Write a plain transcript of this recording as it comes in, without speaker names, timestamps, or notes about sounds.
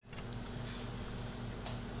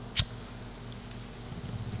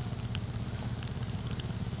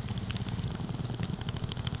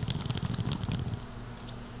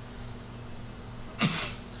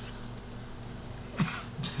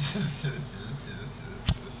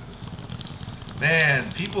Man,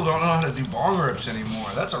 people don't know how to do bong rips anymore.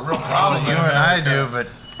 That's a real problem. You and I do, but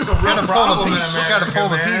it's a real problem in America. We gotta pull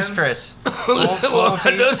the piece, Chris. Pull the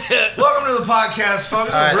piece. Welcome to the podcast, folks.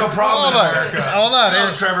 It's a real problem in America. Hold on. Go,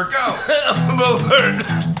 Trevor, go. I'm a bogart.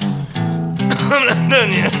 I'm not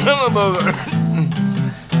done yet. I'm a bogart.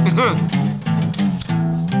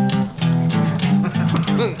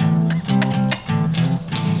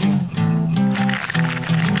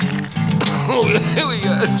 Oh, here we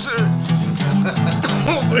go, sir.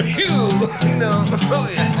 For you. No. Oh,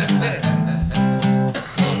 yeah.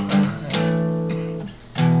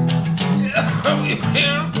 Are we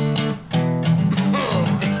here?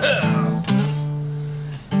 Oh, yeah.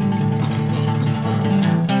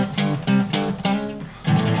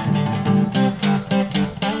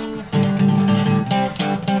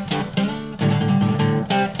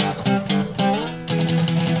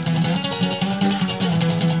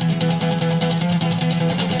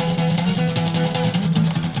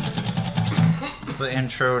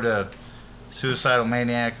 Intro to Suicidal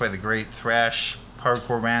Maniac by the great thrash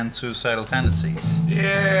hardcore band Suicidal Tendencies.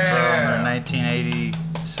 Yeah. From their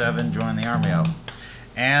 1987 Join the Army album.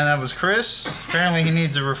 And that was Chris. Apparently he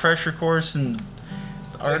needs a refresher course in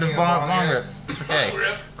the art of bong rip. It's okay.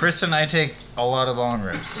 Chris and I take a lot of bong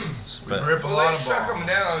rips. But rip a lot of suck them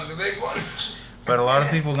down, the big ones. But a lot of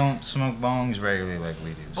people don't smoke bongs regularly like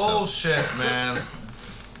we do. Bullshit, man.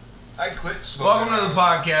 I quit smoking. Welcome to the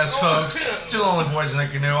podcast, folks. It's Two Lonely Boys in a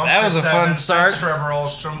Canoe. I'm that was Chris a fun Evans. start. That's Trevor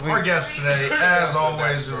Ahlstrom. Our guest today, as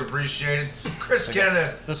always, is appreciated. Chris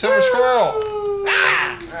Kennett. The Silver Squirrel.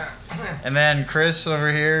 And then Chris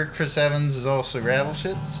over here, Chris Evans, is also Gravel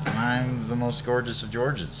Shits. And I'm the most gorgeous of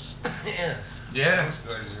Georges. Yes. Yeah. Most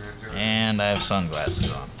gorgeous of Georges. And I have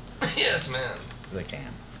sunglasses on. Yes, man. Because I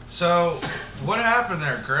can. So, what happened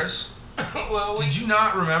there, Chris? Well, Did you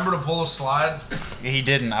not remember to pull a slide? He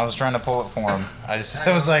didn't. I was trying to pull it for him. I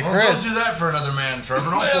was like, Well, Chris. don't do that for another man,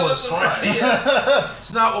 Trevor. Don't pull a slide. Yeah.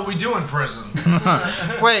 It's not what we do in prison.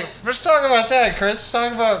 Wait, let's talk about that, Chris. Let's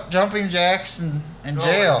talk about jumping jacks in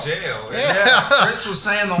jail. Jail. Yeah, Chris was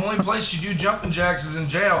saying the only place you do jumping jacks is in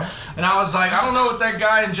jail. And I was like, I don't know what that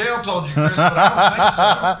guy in jail told you, Chris, but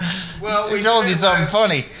I don't think so. Well, We told you something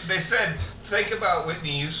funny. They said, think about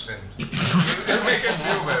Whitney Houston. It'll make it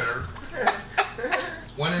feel better.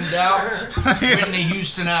 When in doubt, Whitney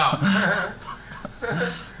Houston out.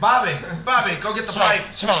 Bobby, go get the pipe.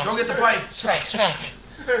 Go get the pipe. Smack.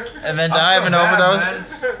 And then die of an overdose.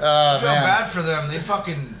 I feel bad for them. They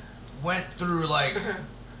fucking went through, like,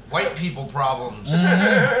 white people problems.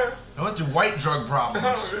 Mm-hmm. They went through white drug problems.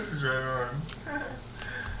 Oh, this is right on.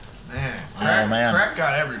 Man, crack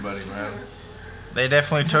got everybody, man. They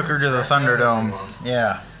definitely took her to the Thunderdome.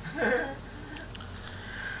 Yeah.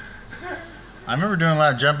 I remember doing a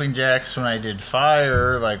lot of jumping jacks when I did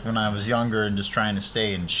fire, like when I was younger and just trying to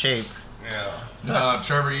stay in shape. Yeah.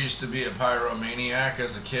 Trevor used to be a pyromaniac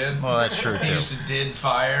as a kid. Well, that's true, He too. used to did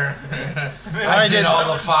fire. I did did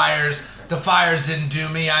all the fires. The fires didn't do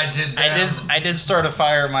me. I did them. I did start a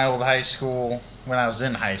fire at my old high school when I was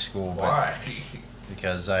in high school. But Why?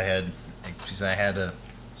 because I had a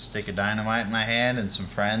stick of dynamite in my hand and some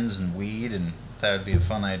friends and weed, and thought it'd be a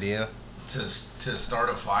fun idea. To start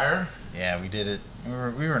a fire? Yeah, we did it. We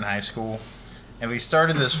were in high school, and we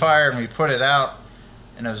started this fire and we put it out,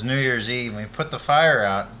 and it was New Year's Eve. And we put the fire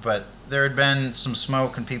out, but there had been some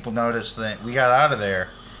smoke, and people noticed that we got out of there,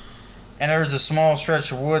 and there was a small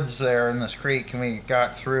stretch of woods there in this creek, and we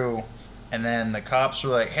got through, and then the cops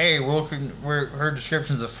were like, "Hey, we heard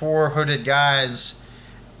descriptions of 4 hooded guys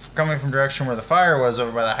coming from direction where the fire was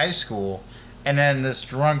over by the high school," and then this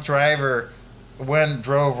drunk driver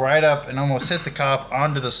drove right up and almost hit the cop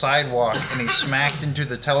onto the sidewalk, and he smacked into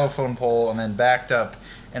the telephone pole and then backed up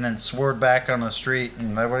and then swerved back on the street,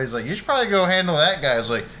 and everybody's like, "You should probably go handle that guy." I was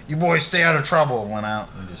like, "You boys stay out of trouble," and went out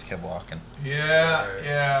and just kept walking. Yeah.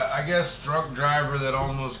 I guess drunk driver that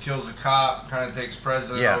almost kills a cop kind of takes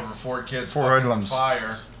precedent over 4 kids 4 fucking hoodlums.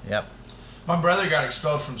 fire. Yep. My brother got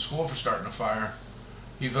expelled from school for starting a fire.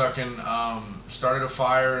 He fucking started a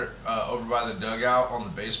fire over by the dugout on the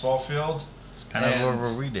baseball field. Kind of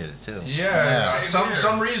where we did it too. Yeah.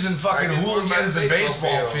 Some reason fucking hooligans in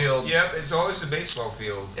baseball fields. Yep, it's always the baseball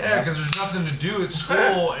field. Yeah, because there's nothing to do at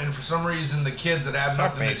school, and for some reason the kids that have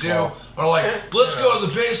nothing baseball. to do are like, let's go to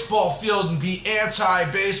the baseball field and be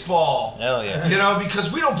anti-baseball. Hell yeah. You know,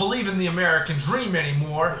 because we don't believe in the American dream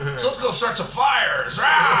anymore, so let's go start some fires.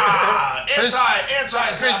 Ah!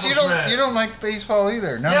 anti-establishment. Chris, you don't like baseball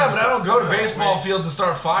either. No. Yeah, but I don't go to baseball field and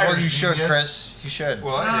start fires. Well, you should, genius. Chris. You should.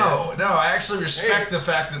 Well, I actually respect the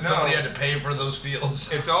fact that no. somebody had to pay for those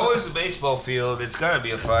fields. It's always a baseball field. It's got to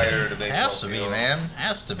be a fire at a baseball field. Has to be, man.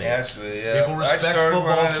 Has to be. Has to be, yeah. People respect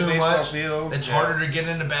football too much. Field. It's harder to get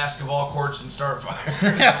into basketball courts and start fires.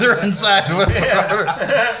 Yeah, they're inside.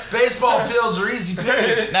 Baseball fields are easy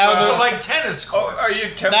pickings. Now They're like tennis courts. Oh, are you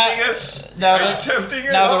tempting us? Now Are you the- tempting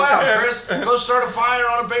us? now Go the- out, Chris. Go start a fire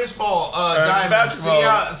on a baseball diamond. basketball-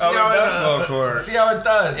 basketball court. See how it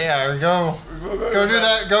does. Yeah, or go do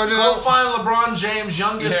that. Go do Go that. find LeBron James'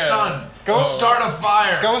 youngest Yeah. son. Go Start a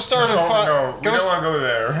fire. Go start a fire. No, we Go don't want to go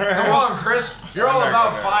there. Come on, Chris. You're all I'm not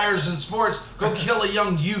about gonna. fires in sports. Go kill a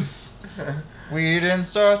young youth. We didn't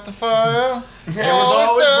start the fire. It was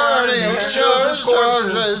always burning It these was children's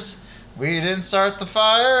corpses. George's. We didn't start the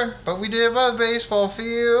fire, but we did by the baseball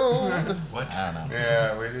field. What? I don't know.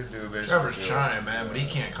 Yeah, we did do a baseball Trevor's field. trying, man, but he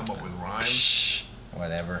can't come up with rhymes. Shh.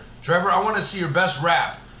 Whatever. Trevor, I want to see your best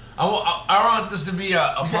rap. I want this to be a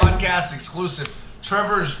podcast exclusive.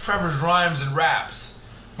 Trevor's rhymes and raps.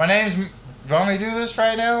 My name's. You want me to do this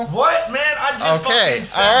right now? What, man? I just Okay, fucking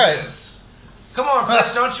said all right. this. Come on,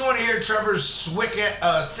 Chris. Don't you want to hear Trevor's sick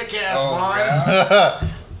ass Oh, rhymes?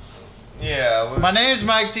 Yeah. well, My name's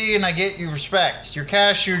Mike D, and I get you respect. Your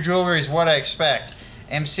cash, your jewelry is what I expect.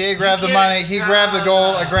 MCA grabbed the can't- money, he grabbed the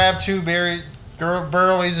gold, I grabbed two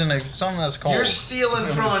Burleys and something that's cold. You're stealing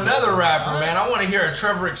from another rapper, man. I want to hear a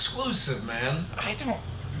Trevor exclusive, man. I don't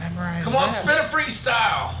memorize Come on, raps. spit a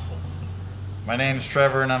freestyle. My name's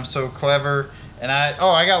Trevor, and I'm so clever. And I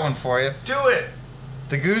got one for you. Do it.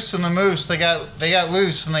 The goose and the moose, they got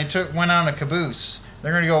loose, and went on a caboose.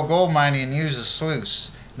 They're gonna go gold mining and use a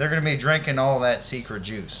sluice. They're gonna be drinking all that secret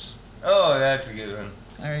juice. Oh, that's a good one.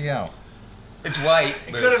 There you go. It's white.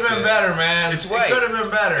 It could have been better, man. It's white. It could have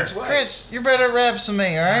been better. It's white. Chris, you're better at raps than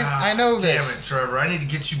me, all right? I know Damn this. it, Trevor. I need to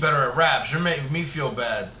get you better at raps. You're making me feel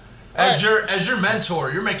bad. All As your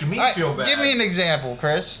mentor, you're making me All right, feel bad. give me an example,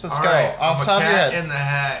 Chris. Let's All go. right, Off I'm the top a of your cat head. in the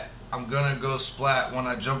hat. I'm gonna go splat when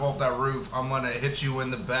I jump off that roof. I'm gonna hit you in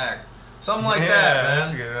the back. Something like that,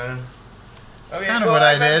 That's a man. good one. Okay, kinda well, what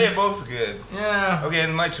I thought did. They're both good. Yeah. Okay,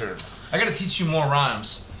 my turn. I gotta teach you more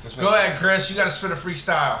rhymes. What's Go my ahead, Chris. You gotta spit a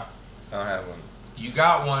freestyle. I don't have one. You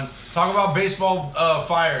got one. Talk about baseball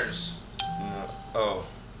fires. No. Oh.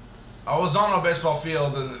 I was on a baseball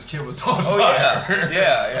field and this kid was on Oh, fire.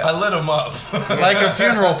 yeah. I lit him up. Like a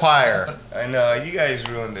funeral pyre. I know. You guys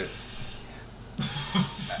ruined it.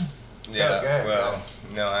 Yeah. Okay, well,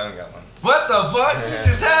 no, I haven't got one. What the fuck? You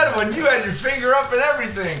just had one. You had your finger up and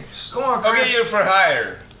everything. Come on, Chris. Okay, you're for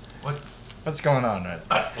hire. What's going on right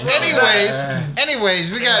now?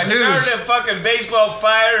 Anyways, we got I started news. a fucking baseball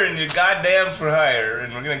fire and you're goddamn for hire,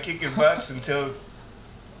 and we're gonna kick your butts until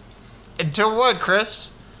Until what,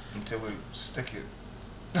 Chris? we stick it.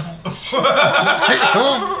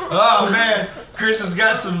 Oh man, Chris has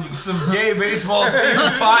got some gay baseball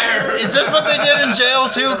themed fire. Is this what they did in jail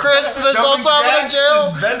too, Chris? This also happened in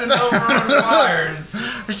jail? Bending over on fires.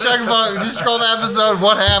 We're talking about, just call the episode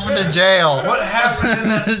 "What Happened in Jail." What happened in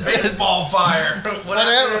that baseball fire? What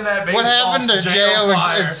happened in that baseball What happened to jail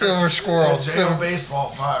fire? at Silver Squirrel? Jail baseball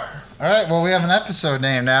fire. All right, well, we have an episode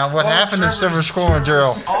name now. What happened to Trevor's- Silver Squirrel in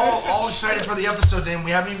jail? All excited for the episode name. We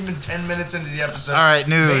haven't even been 10 minutes into the episode. All right,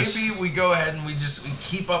 news. Maybe we go ahead and we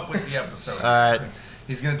keep up with the episode. All right.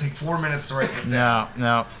 He's gonna take 4 minutes to write this down.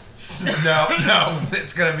 No. No,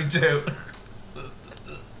 it's gonna be 2.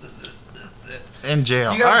 In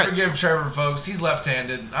jail. You All gotta right. forgive Trevor, folks. He's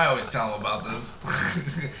left-handed. I always tell him about this.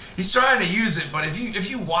 He's trying to use it, but if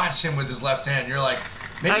you watch him with his left hand, you're like,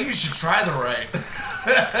 maybe you should try the right.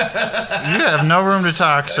 You have no room to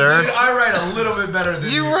talk, sir. Dude, I write a little bit better than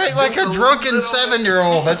you. You write like Just a drunken little-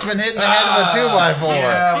 7-year-old that's been hit in the head of a 2x4.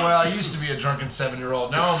 Yeah, well, I used to be a drunken 7-year-old.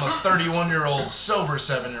 Now I'm a 31-year-old sober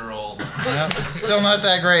 7-year-old. Yep, it's still not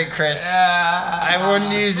that great, Chris. I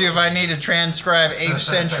wouldn't use you if I need to transcribe 8th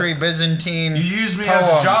century Byzantine You used me poems.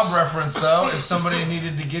 as a job reference, though. If somebody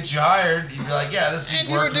needed to get you hired, you'd be like, "Yeah, this dude's And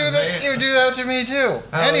you would working do with that. me." You would do that to me too.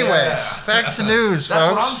 Hell Anyways, yeah. back to news, That's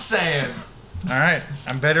what I'm folks. saying. All right,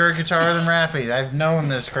 I'm better at guitar than rapping. I've known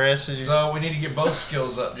this, Chris. So we need to get both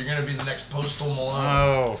skills up. You're gonna be the next Postal Malone.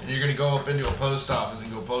 Oh, You're gonna go up into a post office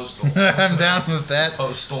and go postal. I'm down with that.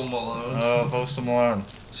 Postal Malone. Oh, Postal Malone.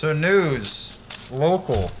 So news,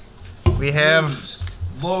 local. We have. News.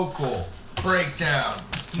 Local breakdown.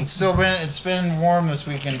 It's been warm this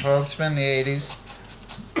weekend, folks. It's been the 80s.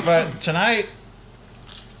 But tonight,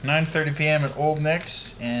 9:30 p.m. at Old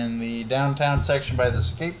Nick's in the downtown section by the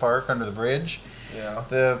skate park under the bridge. Yeah.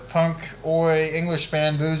 The punk oi English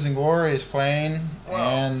band Booze and Glory is playing,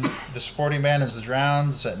 and the sporting band is the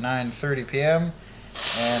Drowns at 9:30 p.m.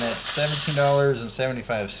 and it's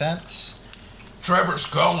 $17.75. Trevor's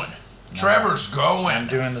going. Trevor's going. I'm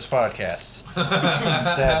doing this podcast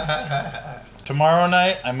instead. Tomorrow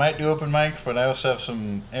night I might do open mic, but I also have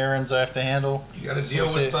some errands I have to handle. You got to deal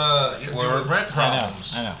with rent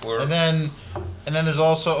problems. I know. And then there's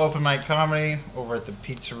also open mic comedy over at the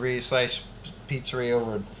Slice Pizzeria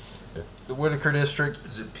over at the Whitaker District.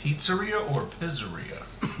 Is it pizzeria or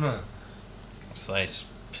pizzeria? Slice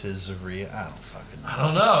Pizzeria. I don't fucking know. I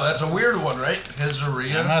don't know. That's a weird one, right?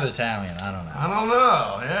 Pizzeria. I'm not Italian. I don't know. I don't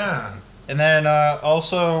know. Yeah. And then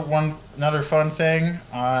also another fun thing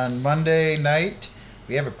on Monday night,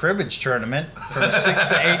 we have a cribbage tournament from 6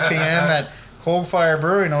 to 8 p.m. at Cold Fire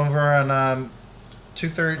Brewing over on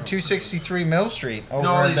 263 Mill Street over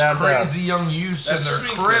all in these downtown. crazy young youths and their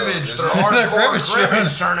Springfield. cribbage, their Their hardcore cribbage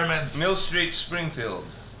cribbage tournaments. Mill Street, Springfield.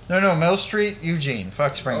 No, Mill Street, Eugene.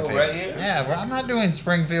 Fuck Springfield. right here? Yeah, well, I'm not doing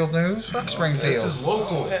Springfield news. Fuck Springfield. This is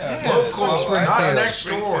local. Yeah. Local. Fuck Springfield. Not next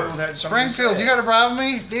door. had something to Springfield, say. you got a problem with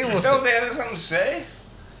me? Deal with Don't it. they have something to say?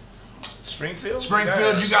 Springfield?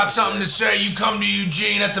 Springfield, you got something to say? You come to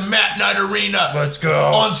Eugene at the Matt Night Arena Let's go.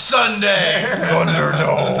 on Sunday.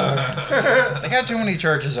 Thunderdome. They got too many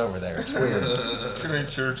churches over there. It's weird. Too many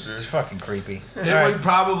churches. It's fucking creepy. It would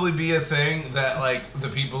probably be a thing that, like, the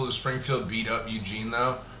people of Springfield beat up Eugene,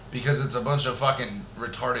 though, because it's a bunch of fucking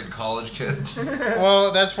retarded college kids.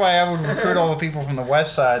 Well, that's why I would recruit all the people from the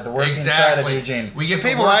west side, the working side of Eugene. We get the the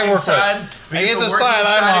people I working work side. with. We I get get the the working side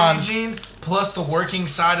side I'm on. of Eugene plus the working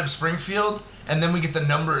side of Springfield, and then we get the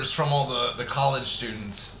numbers from all the college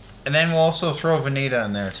students. And then we'll also throw Veneta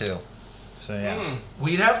in there, too. So, yeah.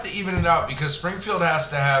 We'd have to even it out because Springfield has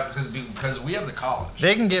to have because we have the college.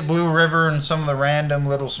 They can get Blue River and some of the random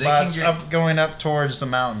little They can spots get- going up towards the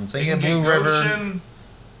mountains. They, They can get Blue River. Goshen,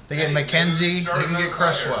 They get Hey, Mackenzie. start they can get another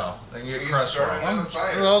Cresswell. They can get Cresswell. another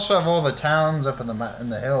fire. We also have all the towns up in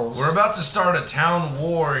the hills. We're about to start a town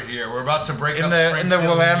war here. We're about to break in up the Springfield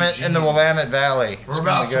Willamette and Eugene. Valley. It's We're gonna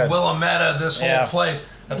about be to good. Willamette this whole Yeah. place.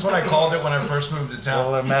 That's what I called it when I first moved to town.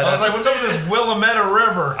 Willamette. I was like, what's up with this Willamette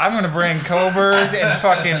River? I'm gonna bring Coburg and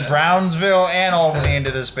fucking Brownsville and Albany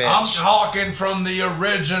into this bitch. I'm talking from the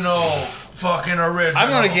original. I'm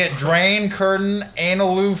gonna get Drain, Curtin,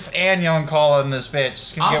 Analoof, and Young Call in this bitch.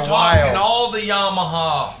 It's gonna I'm get talking wild. all the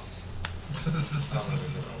Yamaha.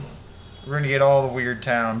 We're gonna get all the weird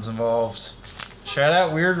towns involved. Shout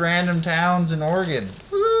out weird random towns in Oregon.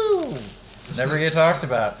 Woo! Never get talked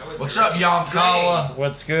about. What's up, Yamkala?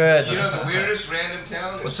 What's good? You know the weirdest random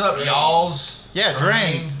town is What's up, Drain. y'alls? Yeah,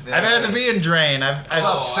 Drain. Yeah. I've had to be in Drain. What's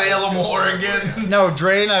up, Salem, Oregon? No,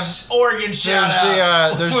 Drain. Oregon, shout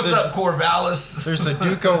out. There's What's the- up, Corvallis? There's the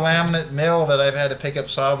Duco laminate mill that I've had to pick up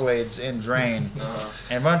saw blades in Drain.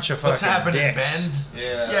 And a bunch of fucking What's happening, dicks. Ben?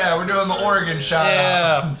 Yeah. Yeah, we're doing the Oregon shout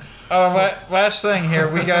out. Yeah. Last thing here,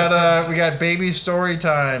 we got baby story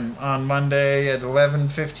time on Monday at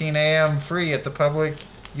 11:15 a.m. free at the public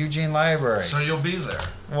Eugene Library. So you'll be there.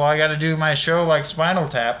 Well, I got to do my show like Spinal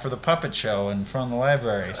Tap for the puppet show in front of the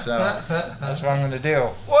library, so that's what I'm going to do.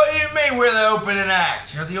 What do you mean we're the opening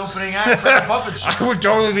act? You're the opening act for the puppet show. I would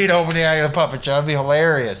totally be the opening act of the puppet show. It'd be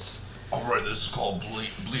hilarious. All right, this is called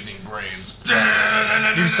Bleeding Brains.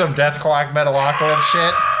 Do some Death Clock Metalocalypse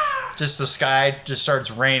shit. Just the sky just starts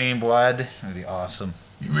raining blood. That'd be awesome.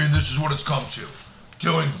 You mean this is what it's come to?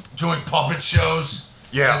 Doing puppet shows?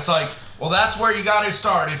 Yeah. And it's like, well, that's where you got to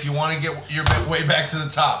start if you want to get your way back to the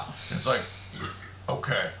top. It's like,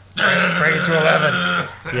 okay. Break it to 11.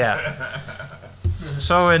 Yeah.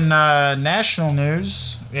 So in national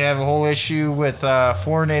news, we have a whole issue with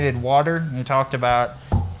fluoridated water. We talked about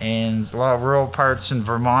in a lot of rural parts in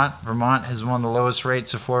Vermont. Vermont has one of the lowest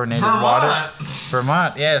rates of fluoridated water.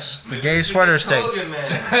 Vermont, yes, the gay sweater state.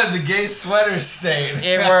 The gay sweater state.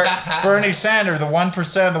 Where Bernie Sanders, the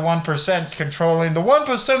 1% of the 1% is controlling the 1% of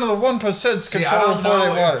the 1% is See, I controlling don't know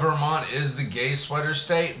fluoridated if water. Vermont is the gay sweater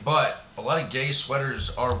state, but a lot of gay sweaters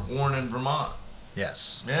are worn in Vermont.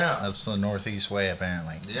 Yes. Yeah. That's the northeast way,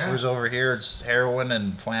 apparently. Yeah. Whereas over here, it's heroin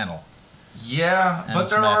and flannel. Yeah, And but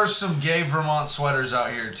there some are meth. some gay Vermont sweaters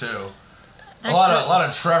out here too. A lot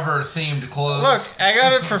of Trevor themed clothes. Look, I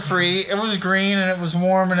got it for free. It was green and it was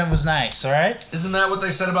warm and it was nice, all right? Isn't that what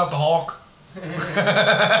they said about the Hulk?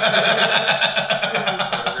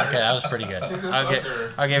 Okay, that was pretty good. I'll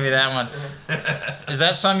give you that one. Is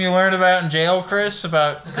that something you learned about in jail, Chris?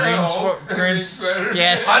 About green sweaters?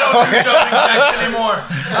 Yes. I don't do jumping jacks anymore. I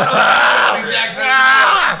don't do jumping jacks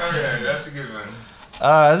anymore. Okay, that's a good one.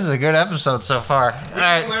 This is a good episode so far. All We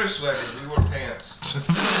right. didn't wear sweaters, we wore pants.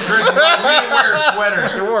 Chris is like, we didn't wear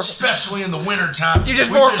sweaters, especially in the wintertime. You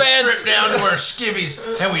just we wore just pants. stripped down to our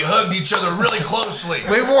skivvies and we hugged each other really closely.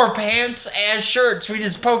 We wore pants as shirts. We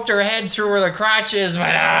just poked our head through where the crotch is,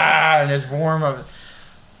 went, and it's warm.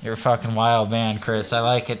 You're a fucking wild man, Chris. I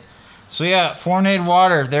like it. So yeah, fluoridated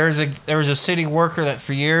water. There was a city worker that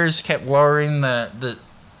for years kept lowering the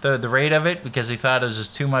rate of it because he thought it was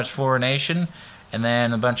just too much fluorination. And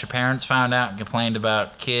then a bunch of parents found out and complained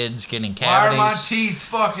about kids getting cavities. Why are my teeth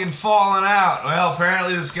fucking falling out? Well,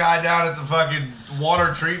 apparently this guy down at the fucking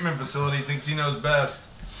water treatment facility thinks he knows best.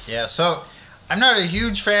 Yeah, so I'm not a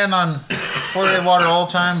huge fan on fluoridated water all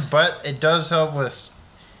the time, but it does help with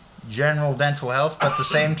general dental health. But at the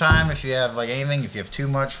same time, if you have if you have too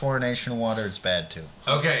much fluorination water, it's bad too.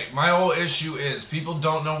 Okay, my whole issue is people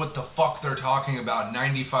don't know what the fuck they're talking about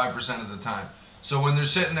 95% of the time. So when they're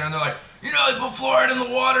sitting there and they're like, they put fluoride in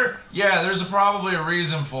the water? Yeah, there's probably a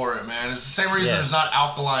reason for it, man. It's the same reason there's not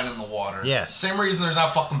alkaline in the water. Yes. Same reason there's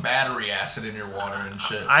not fucking battery acid in your water and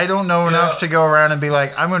shit. I don't know enough to go around and be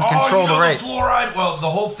like, I'm going to control the rate. The fluoride? Well, the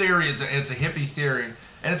whole theory, it's a hippie theory.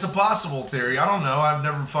 And it's a possible theory. I don't know. I've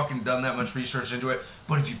never fucking done that much research into it.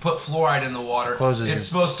 But if you put fluoride in the water, it's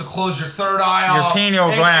supposed to close your third eye off. Your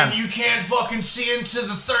pineal gland. And you can't fucking see into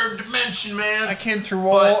the third dimension, man. I can't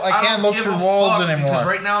look through walls anymore. Because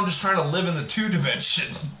right now I'm just trying to live in the 2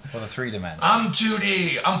 dimension. Well, the 3 dimension. I'm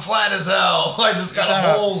 2D. I'm flat as hell. I just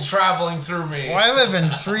got holes traveling through me. Well, I live in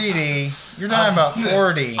 3D. You're talking about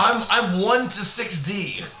 4D. I'm 1 to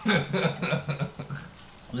 6D.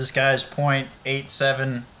 This guy's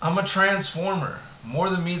 0.87. I'm a transformer. More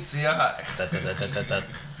than meets the eye.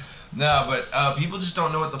 No, but people just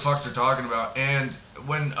don't know what the fuck they're talking about. And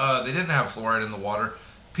when they didn't have fluoride in the water,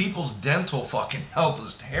 people's dental fucking health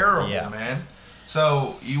was terrible, man.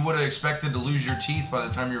 So you would have expected to lose your teeth by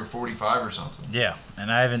the time you were 45 or something. Yeah,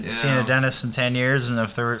 and I haven't seen a dentist in 10 years, and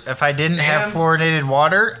if I didn't have fluoridated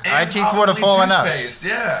water, my teeth would have fallen out.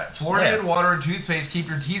 Yeah, fluoridated water and toothpaste keep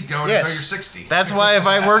your teeth going until you're 60. That's why if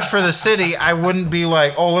I worked for the city, I wouldn't be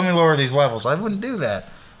like, let me lower these levels. I wouldn't do that.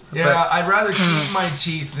 Yeah, but I'd rather keep my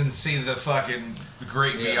teeth than see the fucking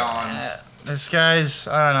great beyond. This guy's,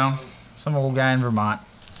 I don't know, some old guy in Vermont.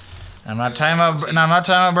 I'm not talking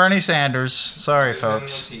about Bernie Sanders. Sorry,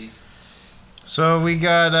 folks. So we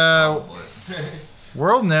got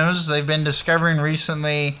world news. They've been discovering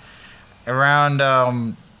recently around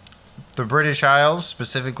the British Isles,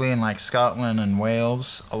 specifically in Scotland and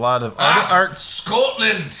Wales, a lot of art.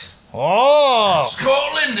 Scotland. Oh,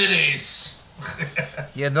 Scotland it is.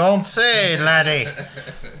 You don't say, laddie.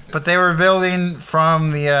 But they were building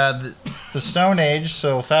from the Stone Age,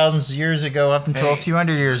 so thousands of years ago up until a few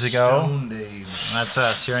hundred years ago. Stone Age. That's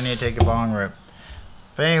us. Here, I need to take a bong rip.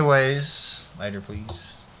 But anyways, lighter,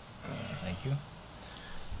 please. Thank you.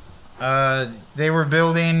 They were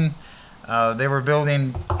building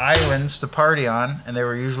islands to party on, and they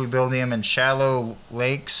were usually building them in shallow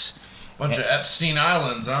lakes. Bunch of Epstein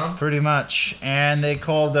Islands, huh? Pretty much. And they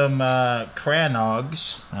called them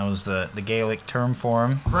crannogs. That was the Gaelic term for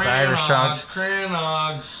them. Crannogs.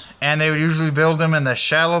 And they would usually build them in the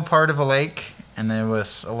shallow part of a lake, and then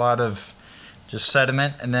with a lot of just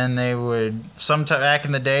sediment. And then they would, back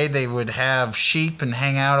in the day, they would have sheep and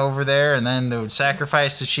hang out over there, and then they would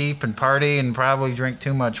sacrifice the sheep and party and probably drink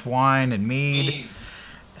too much wine and mead.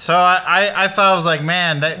 So I thought, I was like,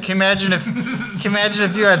 man, can you imagine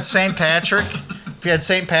if you had St. Patrick? If you had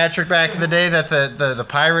St. Patrick back in the day, that the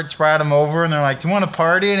pirates brought him over and they're like, do you want to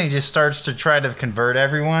party? And he just starts to try to convert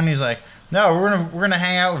everyone. He's like, no, we're gonna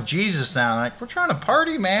hang out with Jesus now. Like, we're trying to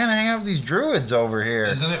party, man, and hang out with these druids over here.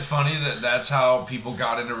 Isn't it funny that that's how people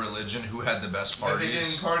got into religion? Who had the best parties? They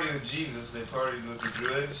didn't party with Jesus. They partied with the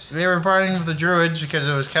druids. They were partying with the druids because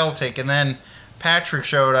it was Celtic, and then Patrick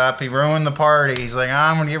showed up. He ruined the party. He's like,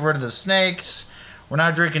 I'm going to get rid of the snakes. We're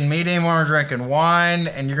not drinking meat anymore. We're drinking wine.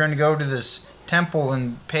 And you're going to go to this temple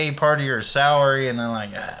and pay part of your salary. And they're like,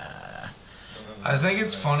 I think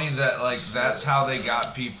it's funny that, that's how they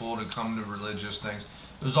got people to come to religious things.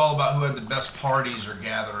 It was all about who had the best parties or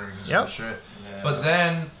gatherings and shit. Yeah. But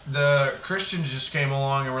then the Christians just came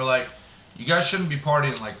along and were like, you guys shouldn't be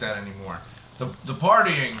partying like that anymore. The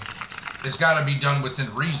partying has got to be done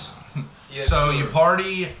within reason. Yeah, so you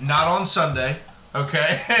party not on Sunday,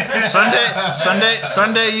 okay?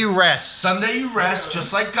 Sunday you rest. Sunday you rest,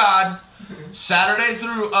 just like God. Saturday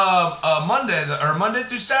through Monday, or Monday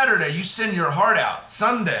through Saturday, you send your heart out.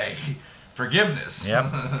 Sunday, forgiveness. Yep.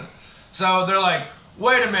 So they're like,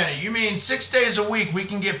 wait a minute, you mean 6 days a week we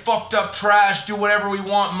can get fucked up, trash, do whatever we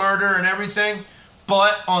want, murder and everything,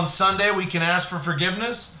 but on Sunday we can ask for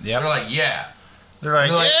forgiveness? Yep. They're like, yeah. They're like,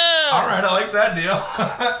 yeah. All right, I like that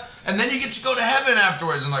deal. And then you get to go to heaven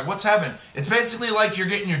afterwards. And like, what's heaven? It's basically like you're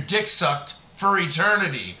getting your dick sucked for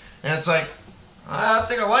eternity. And it's like, I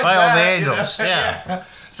think I like by that. all the angels, yeah.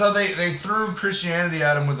 So they threw Christianity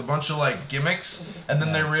at him with a bunch of like gimmicks, and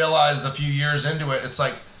then they realized a few years into it, it's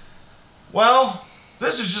like, well,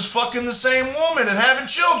 this is just fucking the same woman and having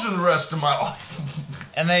children the rest of my life.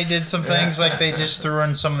 And they did some things like they just threw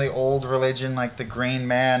in some of the old religion, like the Green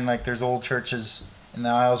Man. Like there's old churches in the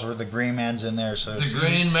aisles where the Green Man's in there. So the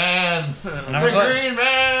Green Man, Green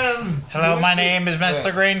Man. Hello, my name is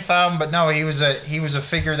Mr. Green Thumb. But no, he was a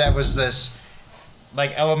figure that was this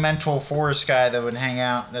like elemental forest guy that would hang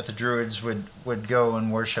out, that the druids would go and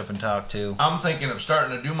worship and talk to. I'm thinking of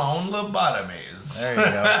starting to do my own lobotomies. There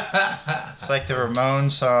you go. It's like the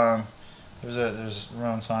Ramones song. There's a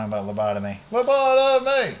Ramones song about lobotomy.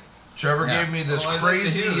 Lobotomy. Trevor gave me this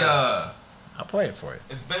crazy. I'll play it for you.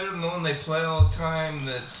 It's better than the one they play all the time.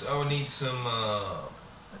 That's need some.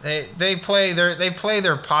 They play their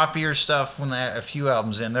poppier stuff when they have a few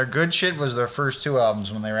albums in. Their good shit was their first 2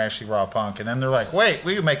 albums when they were actually raw punk, and then they're like, wait,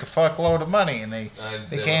 we can make a fuckload of money, and they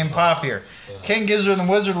became poppier. Yeah. King Gizzard and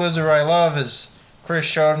the Wizard Lizard, I love, as Chris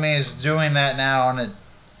showed me, is doing that now, and it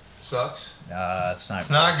sucks. It's not. It's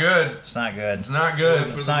not good. It's not good. It's not good.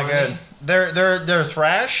 It's not good. Their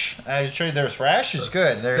thrash. I show you their thrash is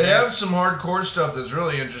good. They have some hardcore stuff that's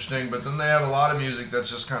really interesting, but then they have a lot of music that's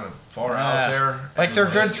just kind of far out there. Like they're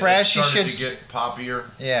good thrashy shits. To get poppier.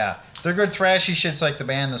 Yeah, they're good thrashy shits like the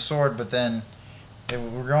band The Sword, but then they're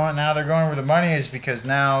going where the money is, because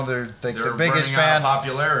now they're the biggest band. Out of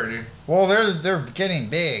popularity. Well, they're getting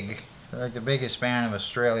big. They're like the biggest band of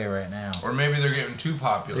Australia right now. Or maybe they're getting too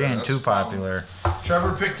popular. Getting too popular.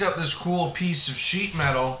 Trevor picked up this cool piece of sheet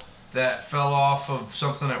metal that fell off of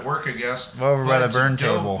something at work, I guess. Over by the burn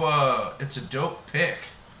table. It's a dope pick.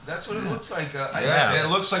 That's what it looks like. It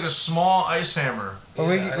looks like a small ice hammer. But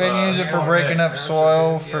we can use it for breaking up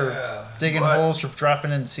soil, for digging holes, for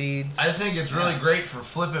dropping in seeds. I think it's really great for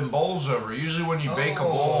flipping bowls over. Usually when you bake a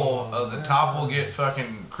bowl, the top will get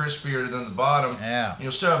fucking crispier than the bottom. Yeah.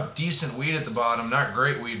 You'll still have decent weed at the bottom. Not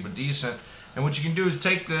great weed, but decent. And what you can do is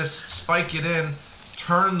take this, spike it in,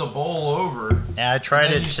 turn the bowl over. Yeah, I tried it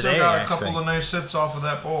today. You still got a couple of nice hits off of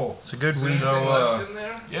that bowl. It's a good weed. So, in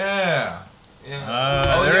there? Yeah.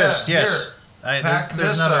 There is. Yes. Pack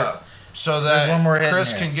this up so that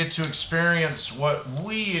Chris can get to experience what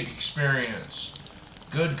we experience.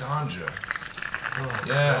 Good ganja. Oh,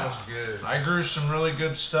 yeah. Good. I grew some really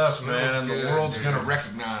good stuff, man, and the world's going to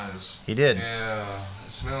recognize. He did. Yeah.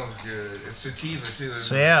 Smells good. It's sativa too.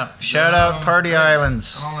 So yeah, shout out Party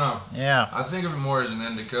Islands. I don't know. Yeah. I think of it more as an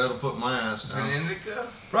indica. It'll put my ass down. Is it an indica?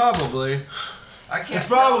 Probably. I can't. It's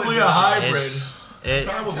probably a hybrid. It's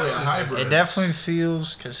probably a hybrid. It definitely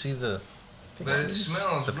feels. Cause see the. But it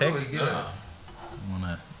smells really good.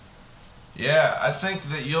 Yeah, I think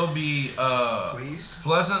that you'll be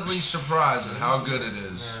pleasantly surprised at how good it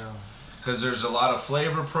is. Because there's a lot of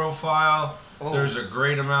flavor profile. There's a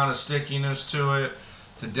great amount of stickiness to it.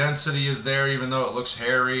 The density is there, even though it looks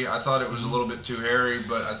hairy. I thought it was a little bit too hairy,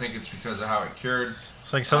 but I think it's because of how it cured.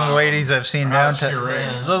 It's like some of the ladies I've seen downtown.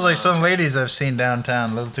 It sounds like some ladies I've seen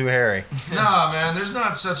downtown, a little too hairy. Nah, man, there's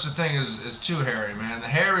not such a thing as too hairy, man. The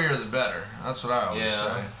hairier, the better. That's what I always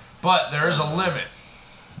say. But there is a limit.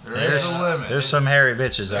 There's a limit. There's some hairy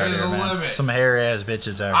bitches out there, There's a man. limit. Some hairy ass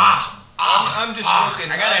bitches out I'm just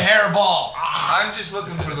looking. I got a hairball. I'm just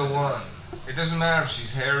looking for the one. It doesn't matter if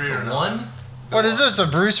she's hairy or not. One? What is this, a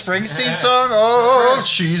Bruce Springsteen song? Oh, Chris,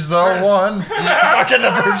 she's the one. Fucking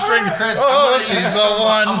the Bruce Springsteen. Chris, she's the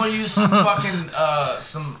one. I'm gonna use some fucking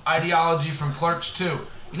some ideology from Clerks 2.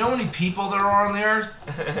 You know how many people there are on the earth?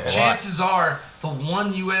 Chances are the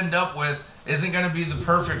one you end up with isn't gonna be the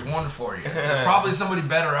perfect one for you. There's probably somebody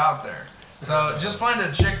better out there. So just find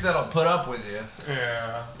a chick that'll put up with you.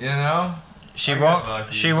 Yeah. You know? She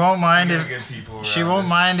won't mind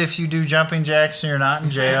if you do jumping jacks and you're not in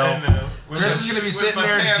jail. Chris is going to be sitting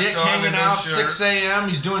there, dick hanging out, 6 a.m.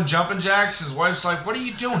 He's doing jumping jacks. His wife's like, what are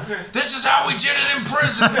you doing? This is how we did it in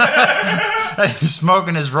prison. He's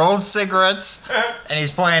smoking his rolled cigarettes, and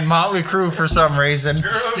he's playing Motley Crue for some reason.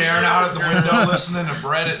 Staring out at the window, listening to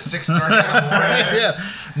Brett at 6:30 in the morning. Yeah.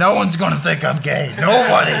 No one's going to think I'm gay.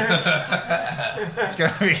 Nobody. It's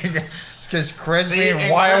going to be... It's because Chris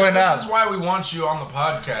being wiling up. This is why we want you on the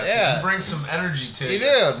podcast. Yeah. You bring some energy to it. You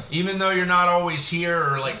do. Even though you're not always here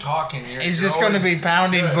or like talking here. He's just going to be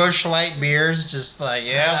pounding Busch Light beers, just like,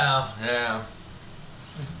 yeah.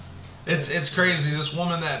 It's crazy. This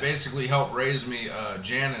woman that basically helped raise me,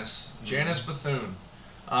 Janice Bethune,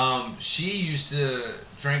 she used to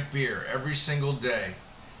drink beer every single day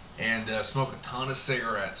and smoke a ton of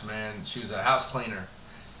cigarettes, man. She was a house cleaner.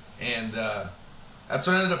 And that's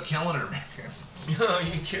what ended up killing her, man.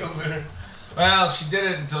 Oh, you killed her. Well, she did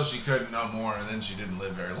it until she couldn't no more, and then she didn't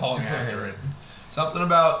live very long after it. Something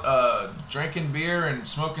about drinking beer and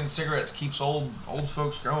smoking cigarettes keeps old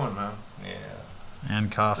folks going, man. Yeah.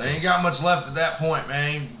 And coffee. They ain't got much left at that point,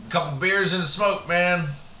 man. A couple beers in the smoke, man.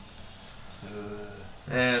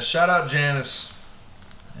 Yeah, shout out Janice.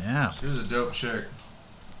 Yeah. She was a dope chick.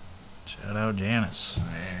 Shout out Janice.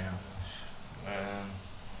 Yeah. Man.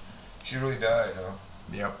 She really died, huh?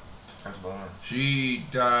 Yep. That's a bummer. She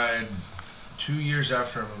died 2 years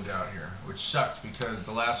after I moved out here, which sucked because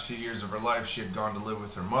the last few years of her life she had gone to live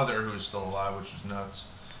with her mother, who was still alive, which was nuts,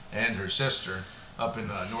 and her sister up in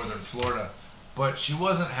northern Florida. But she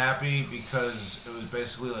wasn't happy because it was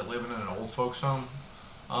basically like living in an old folks home.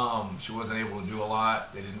 She wasn't able to do a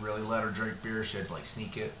lot. They didn't really let her drink beer. She had to like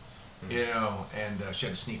sneak it, you know, and she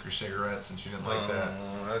had to sneak her cigarettes, and she didn't like that.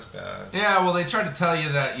 Oh, that's bad. Yeah, well, they tried to tell you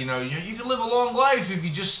that, you know, you can live a long life if you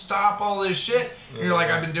just stop all this shit. Yeah. You're like,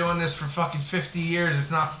 I've been doing this for fucking 50 years.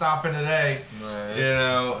 It's not stopping today. Right. You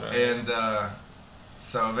know, Right. and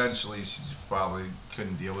so eventually she just probably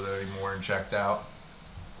couldn't deal with it anymore and checked out.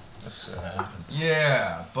 That's sad.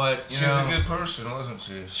 Yeah, but, you She know. was a good person, wasn't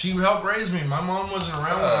she? She helped raise me. My mom wasn't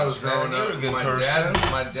around when I was growing you're up. a good My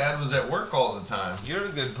person. dad was at work all the time. You're a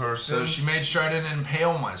good person. So she made sure I didn't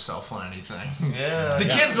impale myself on anything. Yeah. The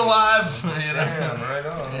kid's alive. You know? Damn, right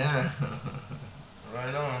on. Yeah.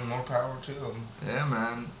 Right on. More power to them. Yeah,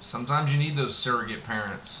 man. Sometimes you need those surrogate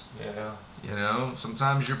parents. Yeah. You know?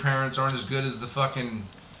 Sometimes your parents aren't as good as the fucking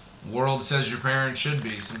world says your parents should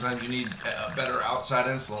be. Sometimes you need better outside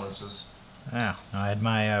influences. Yeah, I had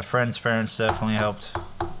my friend's parents definitely helped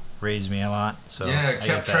raise me a lot. So Yeah, I kept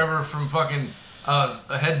get that. Trevor from fucking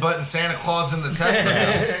headbutting Santa Claus in the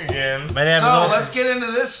testicles. Again. My dad So was let's get into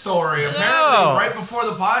this story. Apparently, No. right before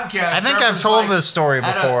the podcast, I think Trevor's I've told like, this story at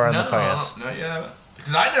a- before in no, the past. No, yeah,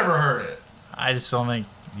 because I never heard it. I just don't think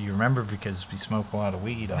you remember because we smoke a lot of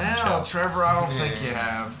weed on the No, show. Trevor, I don't think you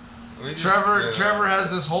have. We just- Trevor has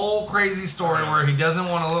this whole crazy story where he doesn't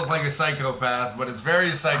want to look like a psychopath, but it's very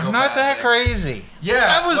psychopathic. I'm not that crazy.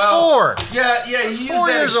 Yeah, I was well, 4. Yeah, you use 4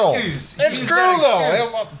 that years old. excuse. It's You use true that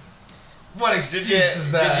excuse. though. What Did excuse you,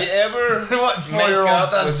 is that? did you ever What make 4-year-old up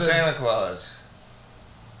does with this? Santa Claus?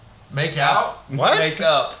 Make out? What? Make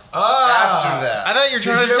up Ah. after that. I thought you were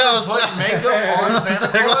trying Did to you tell ever us. put makeup on Santa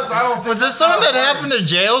Claus? I don't think Was this that's how something it that happened works. in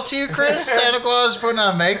jail to you, Chris? Santa Claus putting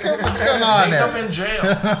on makeup? What's going on Makeup there? in jail.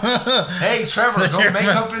 Hey, Trevor, go make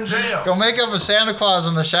up in jail. Go make up a Santa Claus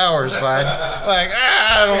in the showers, bud. Like,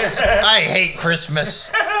 I hate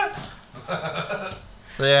Christmas.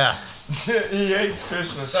 So yeah. He hates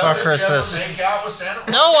Christmas. So Fuck did Christmas. You ever make out with Santa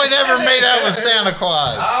Claus? No, I never made out with Santa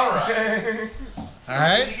Claus. All right. All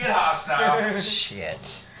right. You get hostile.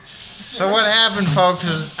 Shit. So what happened, folks,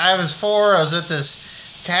 is I was 4. I was at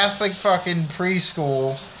this Catholic fucking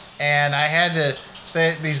preschool, and I had to.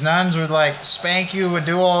 These nuns would like spank you, would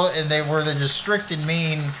do all, and they were just strict and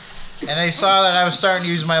mean. And they saw that I was starting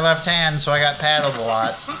to use my left hand, so I got paddled a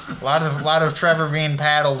lot. A lot of Trevor being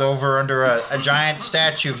paddled over under a giant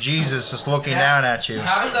statue of Jesus just looking down at you.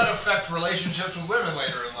 How did that affect relationships with women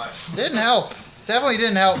later in life? Didn't help. Definitely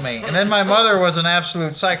didn't help me. And then my mother was an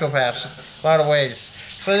absolute psychopath in a lot of ways.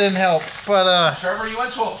 So it didn't help. But Trevor, you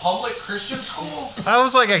went to a public Christian school? I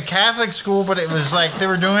was like a Catholic school, but it was like they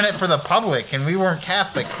were doing it for the public and we weren't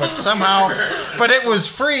Catholic. But somehow, but it was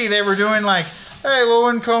free. They were doing like, hey, low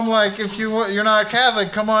income, like if you're not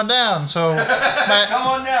Catholic, come on down. So Come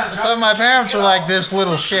on down. so my parents were like this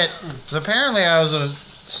little shit. So apparently I was a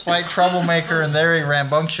slight troublemaker and very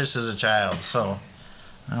rambunctious as a child. So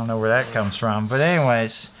I don't know where that comes from, but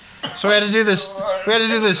anyways, so we had to do this. We had to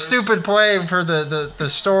do this stupid play for the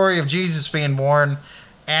story of Jesus being born,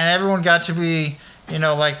 and everyone got to be, you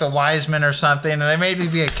know, like the wise men or something, and they made me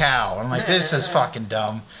be a cow. I'm like, this is fucking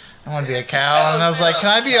dumb. I want to be a cow, and I was like, can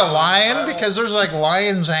I be a lion? Because there's like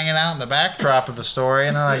lions hanging out in the backdrop of the story,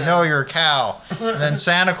 and they're like, no, you're a cow. And then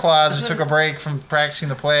Santa Claus, we took a break from practicing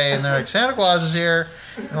the play, and they're like, Santa Claus is here.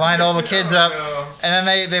 And lined all the kids up, and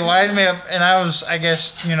then they lined me up, and I was, I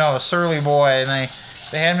guess, you know, a surly boy, and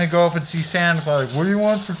they had me go up and see Santa Claus. Like, what do you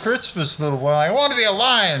want for Christmas, little boy? Like, I want to be a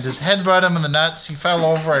lion. Just headbutt him in the nuts. He fell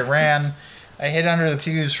over. I ran. I hid under the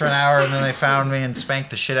pews for an hour, and then they found me and spanked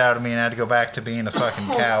the shit out of me, and I had to go back to being a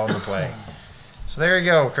fucking cow in the play. So there you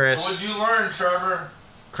go, Chris. What'd you learn, Trevor?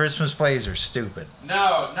 Christmas plays are stupid.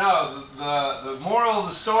 No. The moral of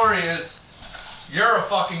the story is you're a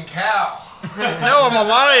fucking cow. No, I'm a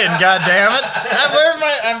lion. God damn it!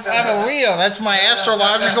 I'm a Leo. That's my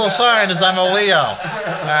astrological sign. Is I'm a Leo. All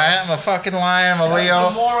right, I'm a fucking lion. I'm a Leo.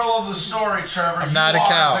 The moral of the story, Trevor. I'm not a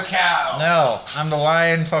cow. The cow. No, I'm the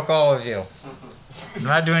lion. Fuck all of you. I'm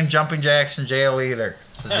not doing jumping jacks in jail either.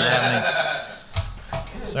 This isn't happening.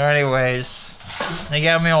 So, anyways, they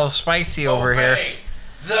got me all spicy over here.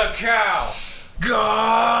 The cow.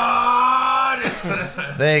 God.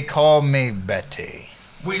 They call me Betty.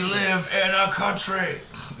 We live in a country.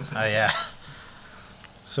 Oh yeah.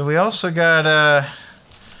 So we also got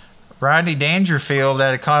Rodney Dangerfield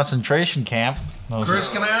at a concentration camp.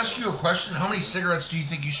 Chris, can I ask you a question? How many cigarettes do you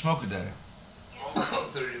think you smoke a day?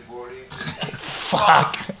 30 to 40.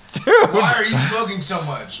 Fuck, dude. Why are you smoking so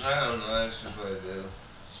much? I don't know. That's just what I do.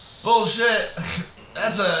 Bullshit.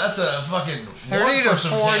 That's a fucking 30 to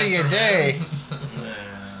 40 a day.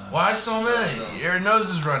 Why so many? Your nose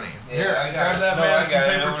is running. Yeah, Here, I got grab it. that No, man I some got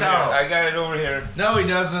it paper over towels. here. I got it over here. No, he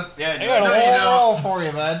doesn't. Yeah, I got No, you a don't. whole roll for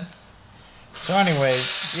you, bud. So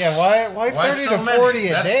anyways, yeah, why 30 so to many? 40 a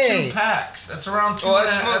That's day? 2 packs. That's around 2 Oh, I and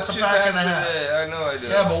a half. smoke That's a 2 pack and a packs half. a day. I know I do.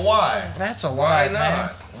 Yeah, but why? That's a Why lot, not? man.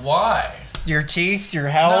 Why? Your teeth, your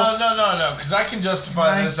health. No. Because I can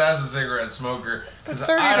justify Right. this as a cigarette smoker. Because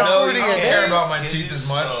 30 I to don't 40 a care day. about my Yeah, teeth you as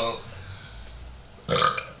much. smoke.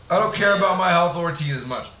 I don't care about my health or teeth as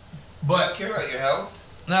much. You But care about your health?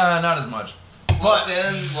 nah, not as much. But But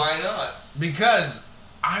then why not? because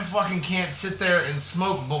I fucking can't sit there and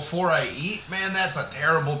smoke before I eat, man. That's a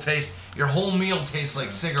terrible taste. Your whole meal tastes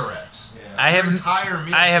like cigarettes. Yeah. I Your have entire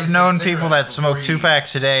meal I have tastes known like people that cigarettes smoke before 2 you eat.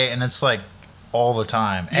 packs a day, and it's like all the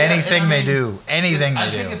time. Yeah, Anything and I they mean, do, anything I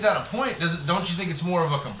they think do. it's at a point. Don't you think it's more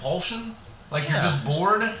of a compulsion? Like Yeah. you're just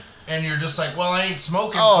bored and you're just like, well, I ain't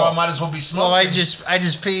smoking, Oh. so I might as well be smoking. Well, I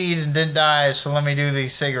just peed and didn't die, so let me do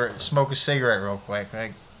these smoke a cigarette real quick.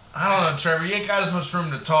 Like, I don't know, Trevor. You ain't got as much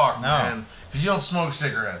room to talk, No. man, because you don't smoke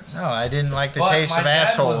cigarettes. no, I didn't like the But taste my of dad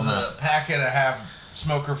asshole was enough. a pack and a half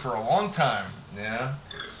smoker for a long time, yeah.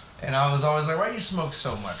 And I was always like, why do you smoke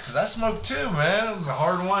so much? Because I smoked too, man. It was a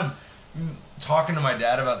hard one. Talking to my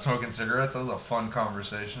dad about smoking cigarettes, that was a fun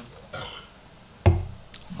conversation.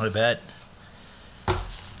 I bet.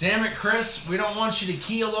 Damn it, Chris. We don't want you to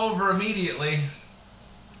keel over immediately.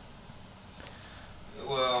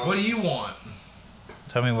 Well, What do you want?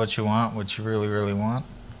 Tell me what you want, what you really, really want.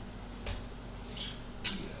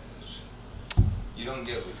 you don't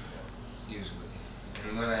get what you want, usually.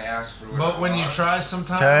 And when I ask for what But I when you want, try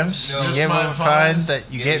sometimes, Times No. you just get might what find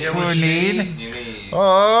that you Yeah, get get what what you you need. you need.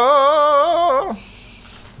 Oh.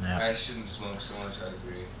 Yeah. I shouldn't smoke so much, I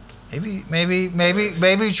agree.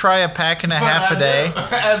 Maybe try a pack and a half a day.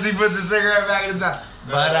 As he puts a cigarette back in his mouth.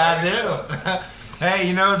 But I do. Hey,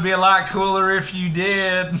 you know it'd be a lot cooler if you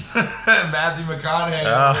did. Matthew McConaughey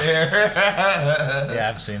Oh. over here. Yeah,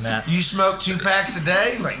 I've seen that. You smoke 2 packs a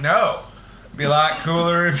day? I'm like, no. Be a lot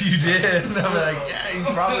cooler if you did. And I'm like, yeah, he's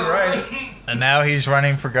probably right. And now he's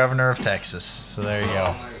running for governor of Texas. So there you Oh go.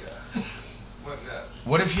 my god. What not?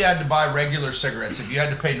 What if you had to buy regular cigarettes? If you had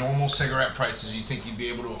to pay normal cigarette prices, you think you'd be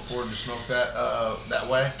able to afford to smoke that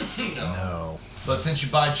way? No. But since you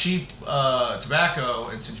buy cheap tobacco,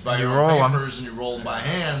 and since you buy You your roll own 'em. papers and you roll them by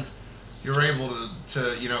hand, you're able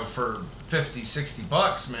to you know, for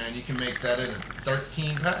 $50-$60, man, you can make that into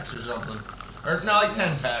 13 packs or something. Or no, like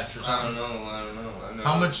 10 packs or I don't something. know. I know.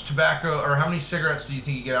 How much tobacco, or how many cigarettes do you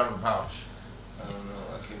think you get out of a pouch? I don't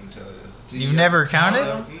know. I couldn't tell you. Do You've you- never counted?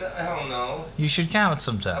 No, hell no. You should count A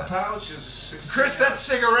sometime. pouch is 16. Chris, that's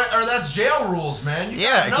cigarette, or that's jail rules, man. You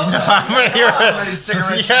Yeah, gotta you know that. how many You know are- how many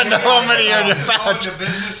cigarettes you gotta know how many are in the Going pouch. to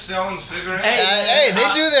business selling cigarettes. Hey,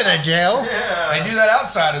 they do that at jail. Yeah. They do that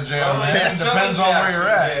outside of jail, Oh, man. yeah, It depends on where you're Jumping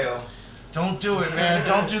jacks in at. jail. Don't do it, man.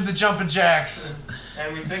 Don't do the jumping jacks.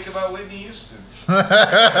 And we think about Whitney Houston.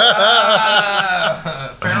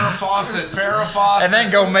 Farrah Fawcett. And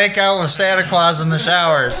then go make out with Santa Claus in the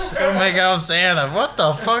showers. Go make out with Santa. What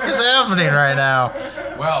the fuck is happening right now?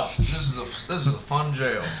 Well, this is a fun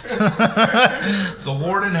jail. The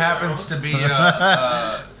warden happens to be.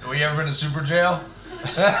 Have you ever been to super jail?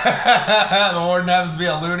 The warden happens to be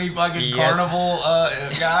a loony fucking Yes. carnival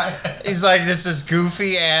guy. He's like just this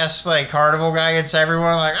goofy ass like carnival guy. Gets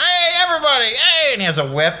everyone like, hey everybody, hey, and he has a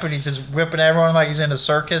whip and he's just whipping everyone like he's in a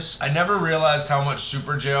circus. I never realized how much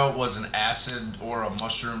super jail was an acid or a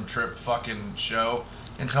mushroom trip fucking show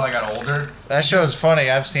until I got older. That show is funny.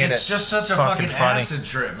 I've seen it. It's just such a Fucking fucking funny. acid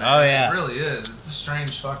trip, man. Oh, yeah. It really is. It's a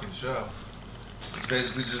strange fucking show. It's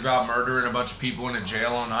basically just about murdering a bunch of people in a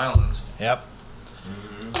jail on islands. Yep.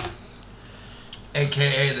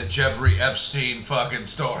 AKA the Jeffrey Epstein fucking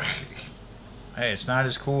story. Hey, it's not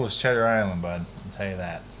as cool as Cheddar Island, bud. I'll tell you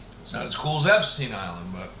that. It's not as cool as Epstein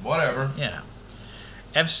Island, but whatever. Yeah.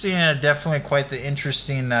 Epstein had definitely quite the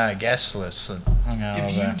interesting guest list.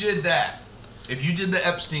 If you did that, if you did the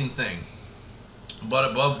Epstein thing,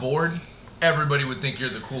 but above board, everybody would think you're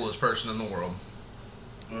the coolest person in the world.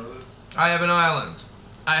 I have an island.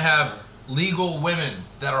 I have legal women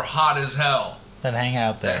that are hot as hell. That hang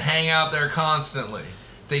out there. That hang out there constantly.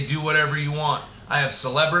 They do whatever you want. I have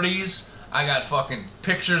celebrities. I got fucking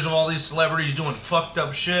pictures of all these celebrities doing fucked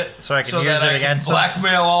up shit. So I can use it against them.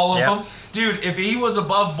 Blackmail all of them. Dude, if he was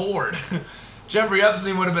above board, Jeffrey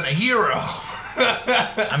Epstein would have been a hero.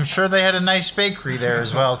 I'm sure they had a nice bakery there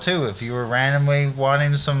as well, too, if you were randomly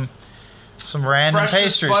wanting some random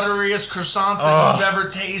Freshest, pastries. butteriest croissants that you've ever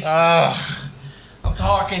tasted. I'm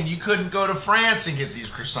talking, you couldn't go to France and get these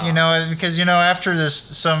croissants. You know, because, after this,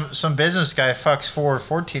 some business guy fucks 4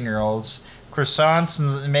 14-year-olds, croissants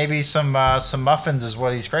and maybe some muffins is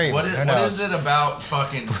what he's craving. What is it about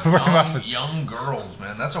fucking young girls,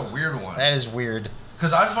 man? That's a weird one. That is weird.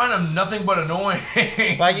 Because I find them nothing but annoying.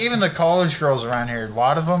 Like, even the college girls around here, a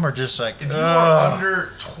lot of them are just like, if you are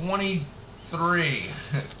under 23,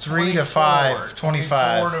 3 to 5,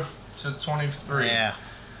 25. 24 to 23. Yeah.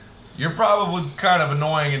 You're probably kind of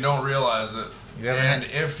annoying and don't realize it. And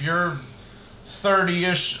if you're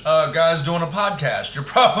 30-ish guys doing a podcast, you're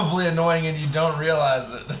probably annoying and you don't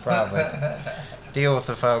realize it. Probably. Deal with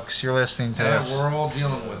it, folks. You're listening to us. Yeah, we're all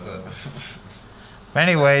dealing with it.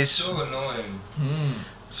 Anyways. It's so annoying.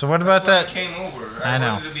 So what about that? I came over. I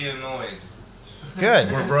know. wanted to be annoyed.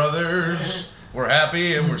 Good. We're brothers. We're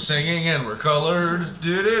happy and we're singing and we're colored.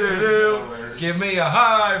 Do-do-do-do. Give me a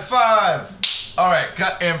high five. All right,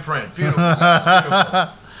 cut and print. Beautiful. That's beautiful.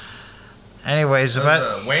 Anyways, the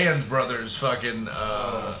about Wayans Brothers fucking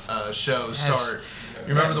show start.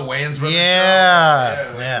 You remember the Wayans Brothers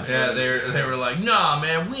show? Yeah. They were like, nah,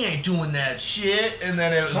 man, we ain't doing that shit. And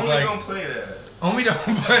then it was Homie don't play that. Homie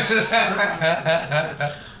don't play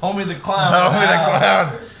that. Homie the Clown. Homie the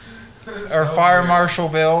Clown. Or Fire Marshal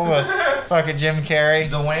Bill with fucking Jim Carrey.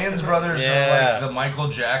 The Wayans Brothers are like the Michael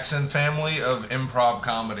Jackson family of improv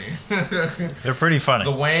comedy. They're pretty funny.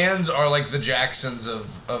 The Wayans are like the Jacksons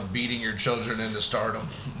of beating your children into stardom.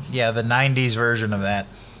 Yeah, the 90s version of that.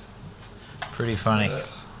 Pretty funny.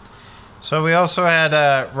 So we also had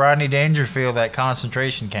Rodney Dangerfield at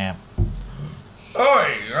concentration camp.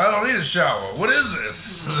 Oi, I don't need a shower. What is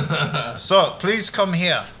this? So, please come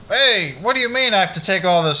here. Hey, what do you mean I have to take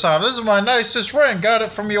all this off? This is my nicest ring. Got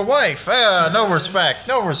it from your wife. No respect.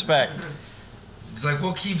 No respect. He's like,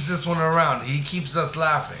 what keeps this one around? He keeps us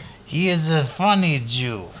laughing. He is a funny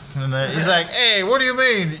Jew. And he's like, hey, what do you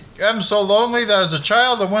mean? I'm so lonely that as a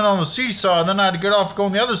child I went on the seesaw and then I had to get off and go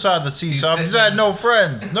on the other side of the seesaw because I had no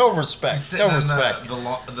friends. No respect. No respect.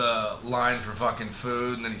 The line for fucking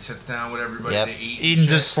food, and then he sits down with everybody to eat. Eating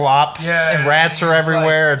just slop. Yeah. And rats are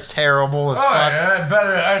everywhere. Like, it's terrible as fuck. Yeah,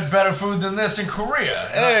 I had better food than this in Korea.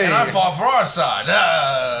 Hey. And I fought for our side.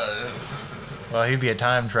 Well, he'd be a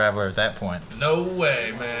time traveler at that point. No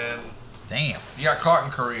way, man. Damn. He got caught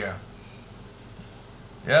in Korea.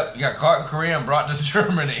 Yep, he got caught in Korea and brought to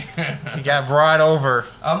Germany. He got brought over.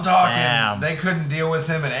 I'm talking. Damn. They couldn't deal with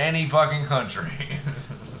him in any fucking country.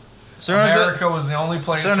 America was the only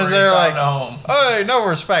place where he found a home. Hey, no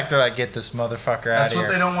respect. They're like, get this motherfucker out of here. That's what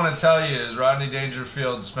they don't want to tell you is Rodney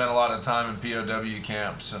Dangerfield spent a lot of time in POW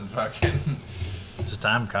camps and fucking... He's a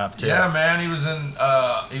time cop, too. Yeah, man. He was in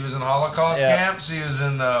Holocaust camps. He was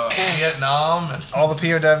in Vietnam. And all the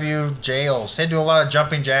POW jails. He'd do a lot of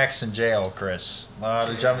jumping jacks in jail, Chris. A lot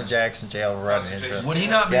of jumping jacks in jail. Would he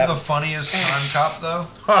not be the funniest time cop, though?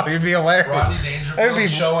 Oh, he'd be hilarious. Rodney Dangerfield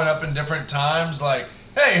showing up in different times like,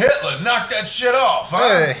 hey, Hitler, knock that shit off,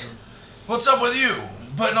 huh? Hey. What's up with you?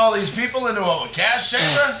 Putting all these people into a gas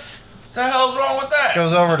chamber? What the hell's wrong with that?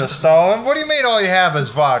 Goes over to Stalin. What do you mean all you have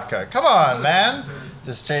is vodka? Come on, man.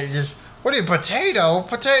 Just what are you, potato?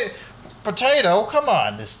 Potato? Come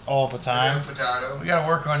on, this all the time. Potato. We gotta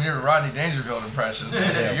work on your Rodney Dangerfield impression.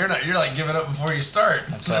 Yeah. You're like giving up before you start.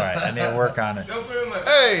 That's all right. I need to work on it.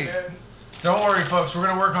 Hey! Don't worry, folks. We're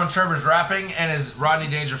gonna work on Trevor's rapping and his Rodney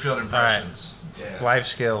Dangerfield impressions. All right. Life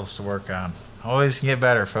skills to work on. Always can get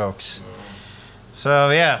better, folks. So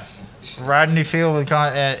yeah, Rodney Field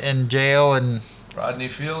in jail and Rodney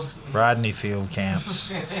Field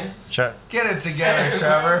camps. Get it together,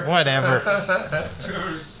 Trevor. Whatever.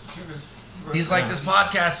 He's like, this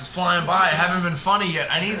podcast is flying by. I haven't been funny yet.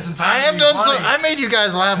 I need some time. I made you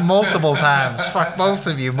guys laugh multiple times. Fuck both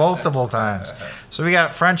of you multiple times. So we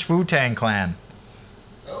got French Wu-Tang Clan.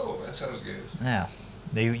 Oh, that sounds good. Yeah.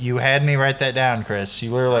 You had me write that down, Chris.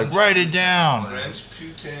 You were like, write it down. French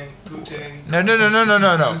Wu-Tang. No.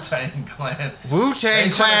 Wu-Tang Clan. Wu-Tang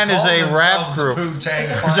Clan is a rap group. Wu-Tang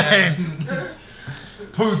Clan.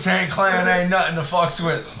 Wu-Tang Clan ain't nothing to fucks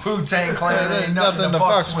with. Wu-Tang Clan ain't nothing to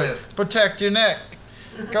fucks with. Protect your neck.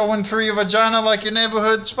 Going through your vagina like your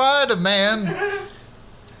neighborhood Spider-Man.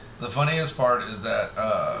 The funniest part is that,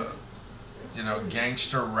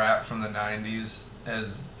 gangster rap from the 90s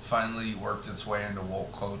has finally worked its way into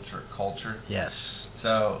woke culture. Yes.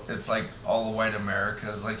 So it's like all the white America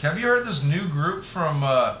is like, have you heard this new group from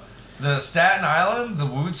the Staten Island, the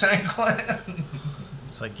Wu-Tang Clan?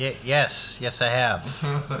 It's like, yes, I have.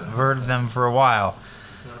 I've heard of them for a while.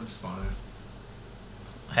 That's funny.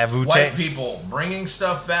 Have Wu-Tang. White people bringing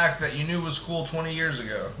stuff back that you knew was cool 20 years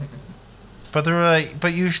ago. But they're like,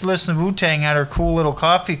 but you should listen to Wu-Tang at our cool little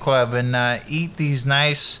coffee club and eat these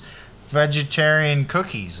nice vegetarian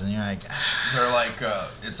cookies. And you're like, they're like,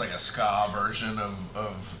 it's like a ska version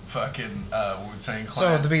of fucking Wu-Tang Clan.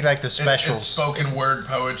 So it'd be like the specials. It's spoken word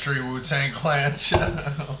poetry Wu-Tang Clan show.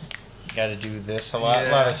 Got to do this a lot.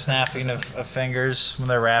 A lot of snapping of fingers when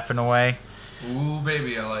they're rapping away. Ooh,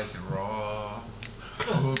 baby, I like it raw.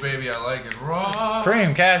 Ooh, baby, I like it raw.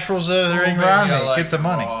 Cream, cash rules everything around me. Like get the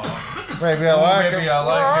money. Raw. Baby, I like baby, it. I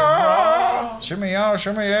like it raw. Shimmy y'all,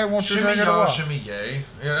 shimmy yay, won't you drink it y'all, all? shimmy yay.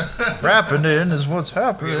 Yeah. Rapping in is what's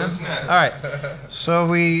happening. Yeah, what's next? All right,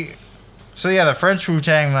 so yeah, the French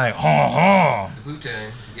Wu-Tang like,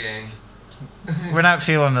 Wu-Tang gang. We're not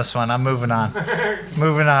feeling this one. I'm moving on.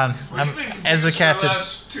 I'm as a captain.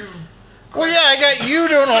 Well, yeah, I got you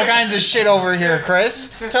doing all kinds of shit over here,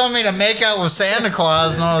 Chris. Telling me to make out with Santa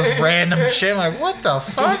Claus and all this random shit. I'm like, what the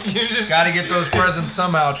fuck? You just gotta get those presents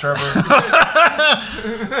somehow, Trevor.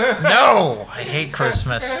 No, I hate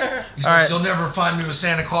Christmas. He's all like, right. you'll never find me with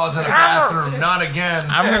Santa Claus in a bathroom. Not again.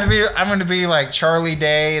 I'm gonna be like Charlie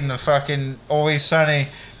Day in the fucking Always Sunny.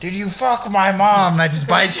 Did you fuck my mom? And I just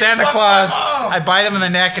bite Santa Claus. I bite him in the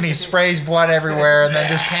neck and he sprays blood everywhere, and then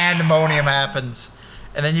just pandemonium happens.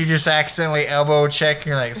 And then you just accidentally elbow check and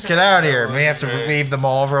you're like, let's get out of here. And we have to leave the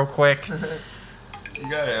mall real quick. You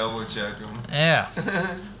gotta elbow check him. Yeah.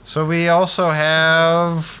 So we also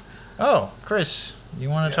have... Oh, Chris, you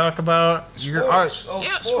want to talk about your art? Oh,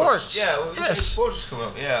 yeah, sports. Yeah, yes. Sports come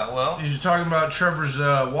up. Yeah, well... You're talking about Trevor's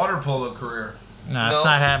water polo career. No, it's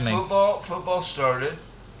not happening. Football started.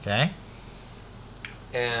 Okay.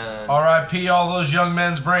 And... R.I.P. all those young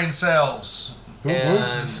men's brain cells. And...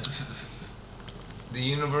 The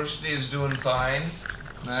university is doing fine.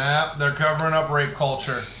 Nah, they're covering up rape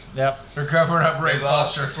culture. Yep. They're covering up rape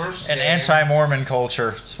culture. And anti-Mormon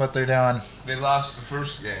culture. That's what they're doing. They lost the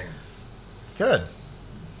first game. Good.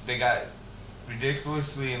 They got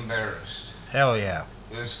ridiculously embarrassed. Hell yeah.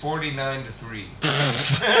 It was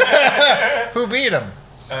 49-3. Who beat them?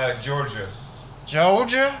 Georgia.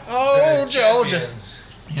 Georgia? Oh, Georgia.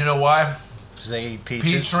 Champions. You know why? Because they eat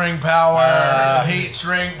peaches. Peach ring power. Peach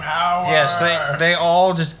ring power. Yes, they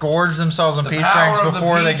all just gorged themselves on the peach power rings of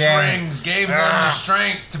before the peach game. Rings gave them the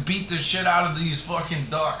strength to beat the shit out of these fucking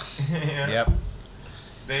ducks. Yeah. Yep.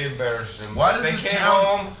 They embarrassed them. Why does They this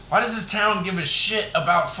town give a shit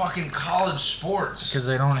about fucking college sports? Because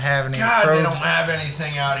they don't have any. They don't have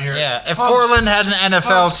anything out here. Yeah, if Folks, Portland had an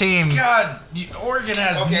NFL team. God, Oregon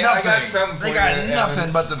has nothing. I got something for they got you, nothing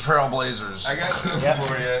Evans. but the Trailblazers. I got something Yep.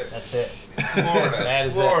 for you. That's it. Florida. That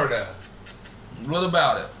is Florida. What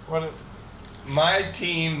about it? My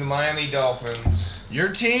team, the Miami Dolphins. Your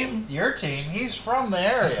team? Your team. He's from the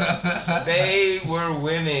area. They were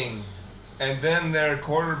winning. And then their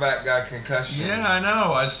quarterback got concussion. Yeah, I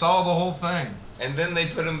know. I saw the whole thing. And then they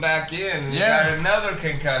put him back in. And Yeah. he got another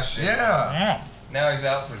concussion. Yeah. Yeah. Now he's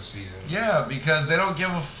out for the season. Yeah, because they don't give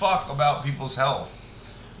a fuck about people's health.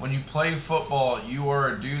 When you play football, you are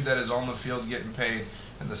a dude that is on the field getting paid.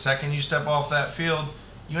 And the second you step off that field,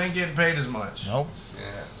 you ain't getting paid as much. Nope.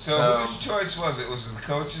 Yeah. So whose choice was it? Was it the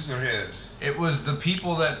coaches or his? It was the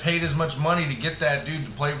people that paid as much money to get that dude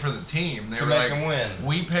to play for the team. They To were make like, him win.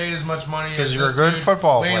 we paid as much money Because as you're a this good dude.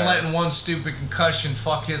 football We ain't player. letting one stupid concussion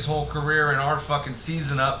fuck his whole career and our fucking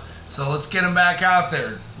season up. So let's get him back out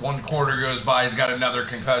there. One quarter goes by, he's got another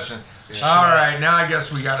concussion. Yeah. All right, now I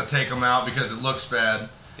guess we got to take him out because it looks bad.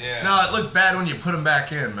 Yeah. No, it looked bad when you put him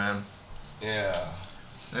back in, man. Yeah.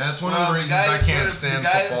 That's one of Well, the the reasons guy I that can't put- stand the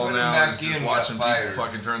guy that football put him now. back Is just in watching got people fired.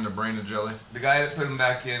 fucking turn their brain to jelly. The guy that put him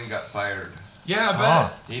back in got fired. Yeah, I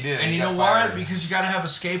bet. He did. And He you got know why? fired. Because you got to have a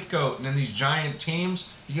scapegoat. And in these giant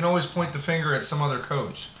teams, you can always point the finger at some other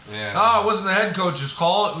coach. Yeah. No, it wasn't the head coach's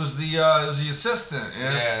call. It was the assistant.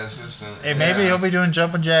 Yeah, assistant. Hey, maybe he'll be doing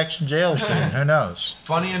jumping jacks in jail soon. Who knows?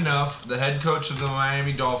 Funny enough, the head coach of the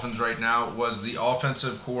Miami Dolphins right now was the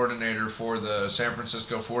offensive coordinator for the San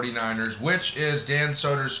Francisco 49ers, which is Dan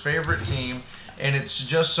Soder's favorite team. And it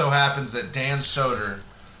just so happens that Dan Soder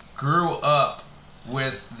grew up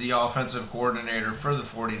with the offensive coordinator for the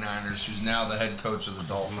 49ers, who's now the head coach of the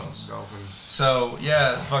Dolphins. So,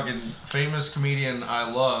 yeah, fucking famous comedian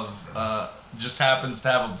I love just happens to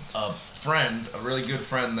have a friend, a really good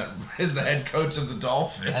friend, that is the head coach of the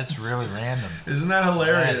Dolphins. That's really random. Isn't that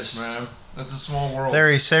hilarious, man? That's a small world.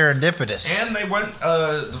 Very serendipitous. And they went,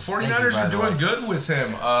 the 49ers are doing good with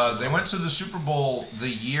him. They went to the Super Bowl the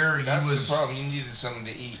year That's he was... the problem. You needed something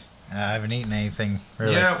to eat. I haven't eaten anything,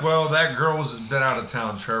 really. Yeah, well, that girl's been out of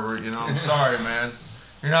town, Trevor. You know, I'm sorry, man.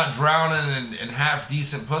 You're not drowning in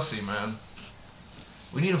half-decent pussy, man.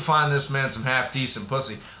 We need to find this man some half-decent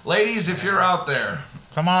pussy. Ladies, if you're out there,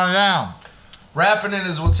 Come on down. rapping it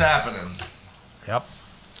is what's happening. Yep.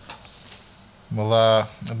 Well,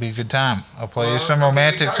 it'll be a good time. I'll play you some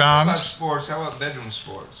romantic We talked about songs. sports. How about bedroom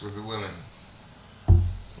sports with the women?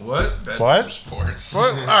 What? Bedroom What? sports.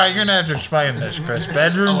 What? All right, you're gonna have to explain this, Chris.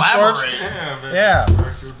 Bedroom Elaborate. sports. bedroom Yeah.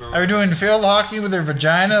 sports with the Are we doing field hockey with her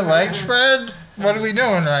vagina leg spread? What are we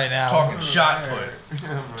doing right now? Talking shot put.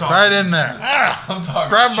 Right in there. Ah, I'm talking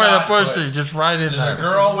grab by the shot put. pussy, just right in There's a there.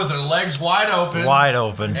 girl with her legs wide open. Wide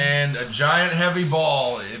open. And a giant heavy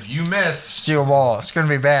ball. If you miss, Steel ball. It's gonna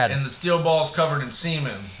be bad. and the steel ball's covered in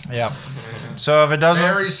semen. Yep. So if it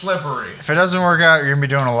Very slippery. work out, you're gonna be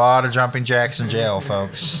doing a lot of jumping jacks in jail,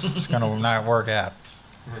 folks. It's gonna not work out.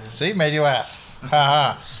 See, made you laugh. Ha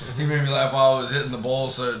ha. He made me laugh while I was hitting the bowl,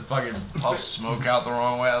 so it fucking puffed smoke out the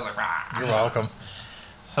wrong way. I was like, rah. You're welcome.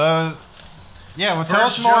 So, yeah, well, tell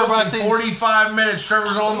us more about these. 45 minutes.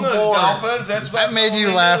 Trevor's on the Look, board. Dolphins. That's about That made the you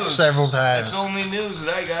only laugh news. several That's times. the only news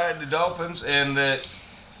that I got. The Dolphins and the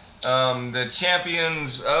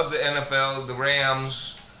champions of the NFL, the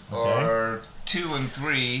Rams, are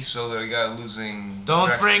 2-3, so they got losing. Don't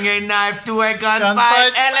record. bring a knife to a gunfight,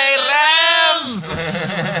 Gunfight, LA Rams!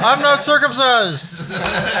 I'm not circumcised.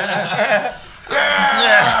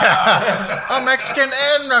 Yeah. I'm Mexican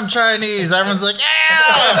and I'm Chinese. Everyone's like, yeah.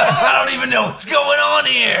 I don't even know what's going on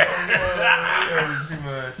here. Too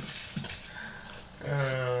much.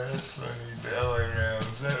 That's funny. The LA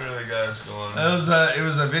Rams. That really got us going. It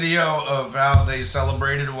was a video of how they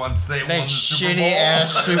celebrated once they won That the Super Bowl. shitty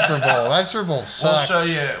ass Super Bowl. That Super Bowl We'll sucked. show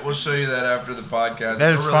you that after the podcast.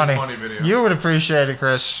 That It's is a really funny. video. You would appreciate it,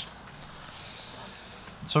 Chris.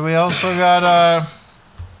 So we also got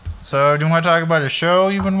so do you want to talk about a show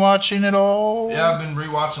you've been watching at all? Yeah, I've been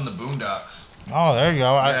rewatching the Boondocks. Oh, there you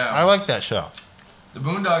go. Yeah. I like that show. The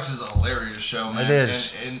Boondocks is a hilarious show, man. It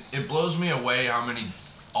is. And it blows me away how many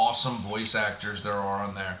awesome voice actors there are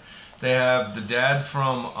on there. They have the dad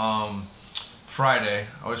from Friday.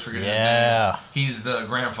 I always forget his name. He's the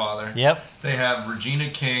grandfather. Yep. They have Regina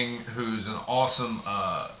King, who's an awesome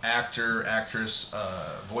actress,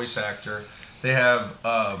 voice actor. They have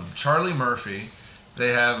Charlie Murphy.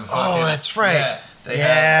 They have... Oh, that's right. Yeah. They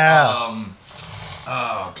Yeah. have...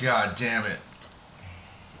 oh, god damn it.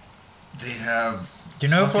 They have... Do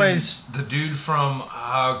you know who fucking plays... the dude from...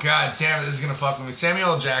 oh, god damn it. This is going to fuck with me.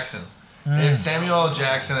 Samuel L. Jackson. They have Samuel L.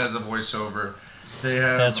 Jackson as a voiceover. They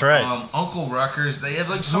have... That's right. Uncle Ruckers. They have,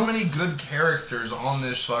 like, so many good characters on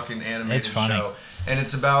this fucking animated It's funny. show. And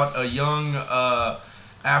it's about a young...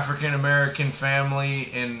 African-American family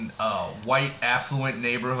in a white affluent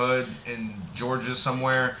neighborhood in Georgia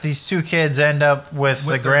somewhere. These two kids end up with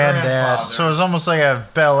the With their granddad. grandfather. So it's almost like a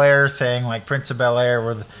Bel Air thing, like Prince of Bel Air,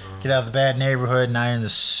 where get out of the bad neighborhood and now you're in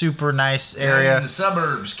this super nice area. In the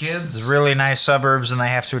suburbs, kids. It's really nice suburbs, and they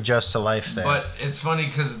have to adjust to life there. But it's funny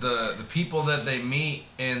because the people that they meet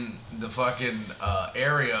in the fucking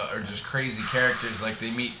area are just crazy characters. Like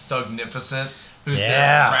they meet Thugnificent, who's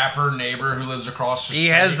their rapper neighbor who lives across the street. He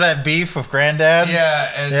has that beef with granddad.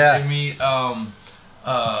 Yeah, and they meet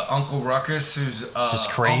Uncle Ruckus, who's just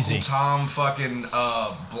crazy. Uncle Tom, fucking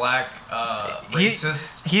black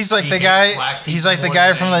racist. He's like He the hates guy. black He's people like the more guy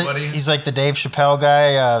than from anybody. He's like the Dave Chappelle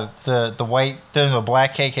guy, the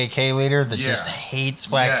black KKK leader that just hates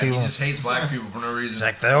black people. He just hates black people for no reason. He's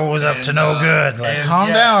like they're always up to And, no good. Like and, calm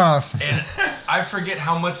down. And I forget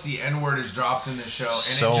how much the N word is dropped in this show, and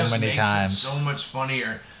So it just many makes times. it so much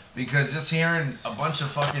funnier. because just hearing a bunch of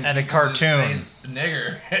fucking and a people just cartoon. say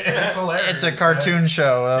nigger, it's hilarious. It's a cartoon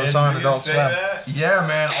show that was on Adult Swim. Yeah,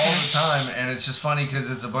 man, all the time, and it's just funny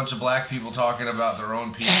because it's a bunch of black people talking about their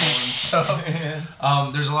own people and stuff.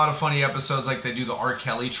 There's a lot of funny episodes, like they do the R.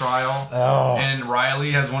 Kelly trial, and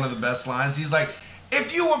Riley has one of the best lines. He's like,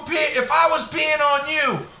 "If I was peeing on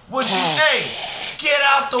you, would you A, get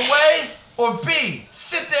out the way, or B,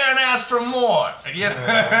 sit there and ask for more?" You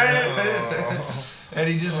know? And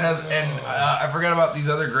he just has, and I forgot about these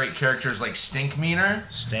other great characters like Stinkmeaner.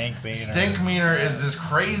 Stinkmeaner is this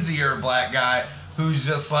crazier black guy who's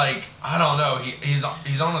just like, I don't know, he's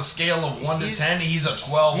on a scale of 1 to 10, he's a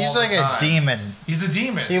 12. He's like a demon. He's a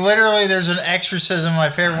demon. He literally, there's an exorcism. My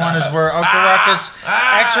favorite one is where Uncle Ruckus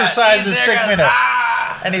exorcises Stinkmeaner.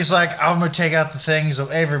 And he's like, I'm going to take out the things that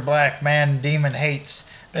every black man and demon hates.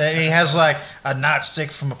 And he has like a nightstick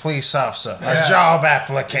from a police officer, a job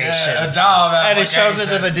application. Yeah, a job application. And he shows it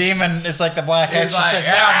to the demon. It's like the black exorcist.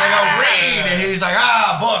 Like, read. And he's like,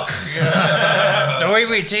 book. The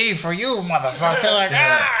OEBT for you, motherfucker. Like,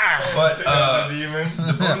 But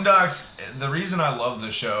the Boondocks, the reason I love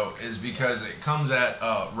the show is because it comes at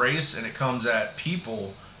race and it comes at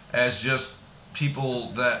people as just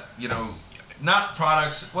people that, you know, not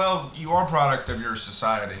products. Well, you are a product of your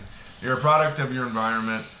society. You're a product of your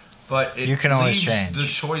environment, but it you can always leaves change. The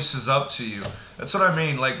choice is up to you. That's what I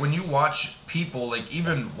mean. Like when you watch people, like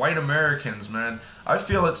even white Americans, man, I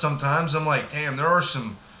feel it sometimes. I'm like, damn, there are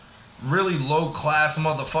some really low class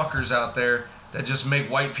motherfuckers out there that just make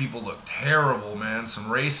white people look terrible, man. Some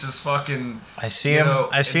racist fucking. I see him.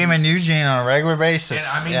 I see him in Eugene on a regular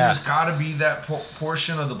basis. And I mean, there's got to be that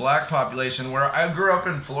portion of the black population where I grew up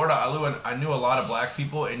in Florida. I knew a lot of black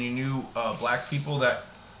people, and you knew black people that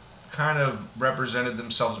kind of represented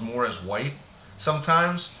themselves more as white.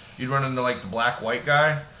 Sometimes you'd run into like the black white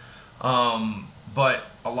guy, but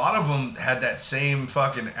a lot of them had that same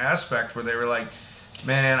fucking aspect where they were like,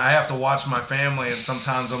 man, I have to watch my family, and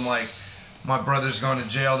sometimes I'm like, my brother's gone to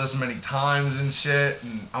jail this many times and shit,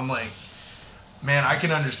 and I'm like, man, I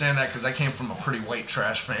can understand that because I came from a pretty white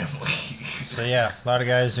trash family. So yeah, a lot of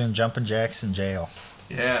guys doing jumping jacks in jail.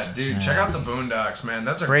 Yeah, dude, check out the Boondocks, man.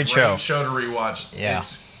 That's a great show to rewatch. Yeah.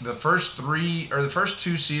 The first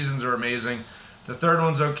 2 seasons are amazing. The third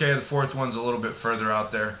one's okay. The fourth one's a little bit further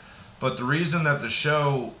out there. But the reason that the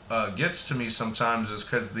show gets to me sometimes is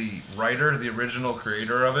because the writer, the original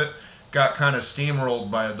creator of it, got kind of steamrolled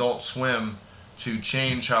by Adult Swim to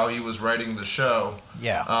change how he was writing the show.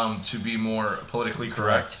 Yeah. To be more politically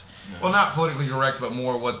correct. Well, not politically correct, but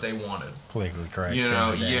more what they wanted. Politically correct. You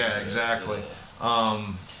know, yeah, exactly.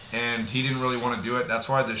 And he didn't really want to do it. That's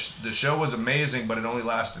why the show was amazing, but it only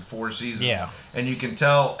lasted 4 seasons. Yeah. And you can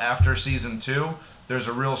tell after season 2, there's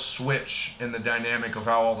a real switch in the dynamic of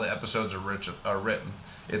how all the episodes are written.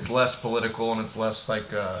 It's less political and it's less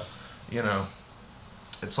like,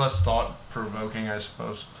 it's less thought-provoking, I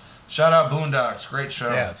suppose. Shout out Boondocks. Great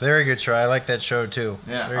show. Yeah, very good show. I like that show, too.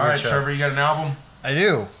 Yeah. All right, Trevor, you got an album? I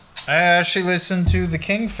do. I actually listened to the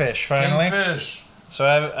Kingfish, finally. Kingfish. So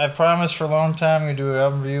I promised for a long time we'd do an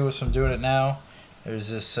album review, so I'm doing it now. There's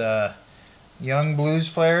this young blues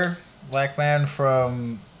player, black man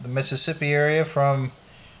from the Mississippi area, from,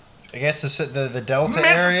 I guess, the Delta area.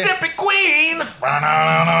 Mississippi Queen! No. Do you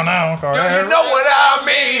know what I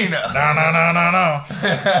mean? No.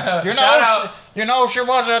 You know she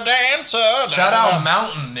was a dancer. Shout out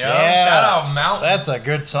Mountain, yo. Yeah. Shout out Mountain. That's a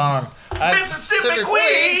good song. Mississippi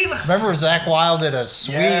Queen! Remember Zach Wilde did a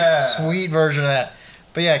sweet version of that.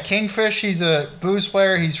 But yeah, Kingfish, he's a blues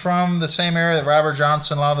player. He's from the same area that Robert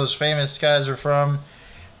Johnson, a lot of those famous guys are from.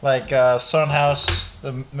 Like Son House,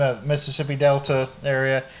 the Mississippi Delta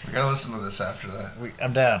area. We gotta listen to this after that.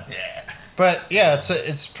 I'm down. Yeah. But yeah, it's a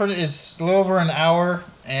little over an hour,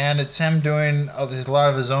 and it's him doing a lot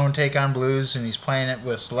of his own take on blues, and he's playing it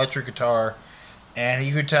with electric guitar. And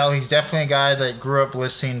you could tell he's definitely a guy that grew up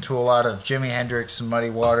listening to a lot of Jimi Hendrix and Muddy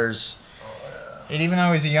Waters. And even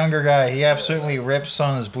though he's a younger guy, he absolutely rips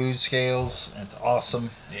on his blues scales. It's awesome.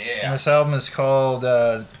 Yeah. And this album is called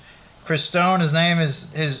Christone. His name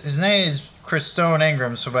is Christone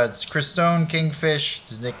Ingram. So it's Christone Kingfish,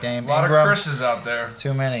 his nickname. A lot Ingram. of Chris's out there.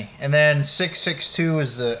 Too many. And then 662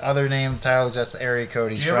 is the other name. Tyler, that's the area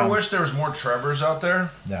code he's from. Do you ever wish there was more Trevors out there?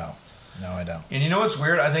 No, I don't. And you know what's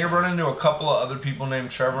weird? I think I've run into a couple of other people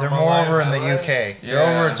named Trevor. They're more over in the UK. Yeah.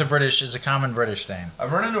 They're over. It's a common British name.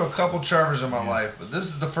 I've run into a couple Trevors in my life, but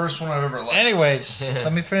this is the first one I've ever liked. Anyways,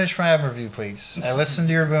 let me finish my album review, please. I listened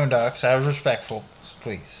to your Boondocks. I was respectful.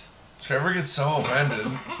 Please. Trevor gets so offended.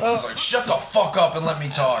 He's like, shut the fuck up and let me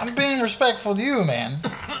talk. I'm being respectful to you, man.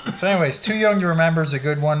 So anyways, Too Young to Remember is a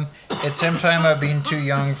good one. It's him talking about being too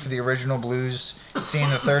young for the original blues scene in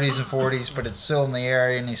the 30s and 40s, but it's still in the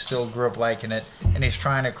area and he still grew up liking it. And he's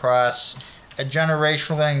trying to cross a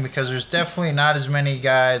generational thing because there's definitely not as many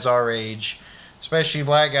guys our age, especially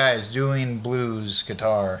black guys, doing blues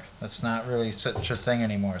guitar. That's not really such a thing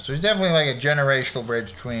anymore. So there's definitely like a generational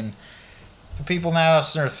bridge between the people now in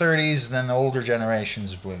their 30s and then the older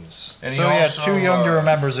generations of blues. And so yeah, Too Young to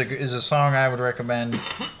Remember is a song I would recommend.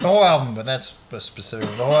 The whole album, but that's specific.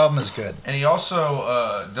 The whole album is good. And he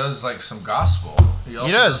also does like some gospel. He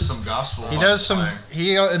does some gospel. He does some.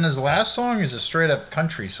 He in his last song is a straight up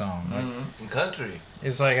country song. Mm-hmm. Country.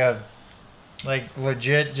 It's like a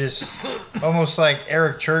legit, just almost like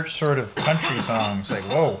Eric Church sort of country song. It's like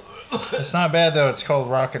whoa. It's not bad though. It's called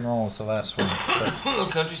Rock and Roll. It's the last one. A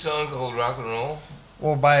country song called Rock and Roll.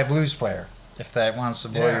 Well, by a blues player, if that wants to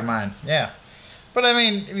blow your mind. Yeah, but I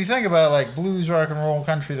mean, if you think about it, like blues, rock and roll,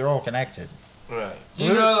 country, they're all connected. Right.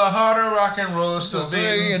 You know the heart of rock and roll is still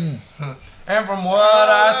beating. And from what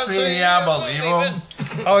I see, I believe him.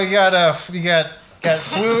 Oh, you got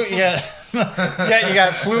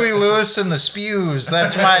Fluey Lewis and the Spews.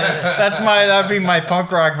 That'd be my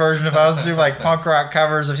punk rock version if I was to do like punk rock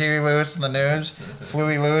covers of Huey Lewis and the News.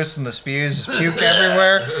 Fluey Lewis and the Spews, just puke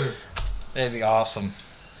everywhere. That'd be awesome.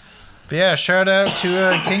 But yeah, shout out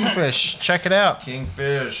to Kingfish. Check it out.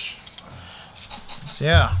 Kingfish. So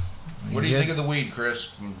yeah. What do you think of the weed,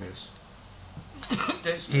 Chris?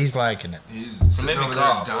 He's liking it. He's sitting over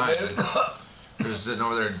there dying. Just sitting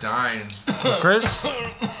over there dying. Chris,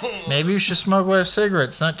 maybe you should smoke less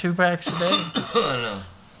cigarettes, not 2 packs a day. No.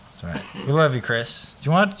 That's right. We love you, Chris. Do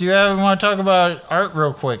you want to talk about art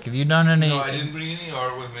real quick? Have you done any? No, I didn't bring any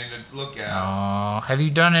art with me to look at. Oh, have you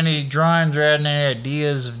done any drawings or had any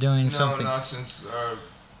ideas of doing something? No, not since our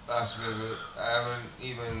last visit. I haven't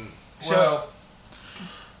even. Well,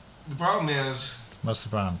 the problem is. What's the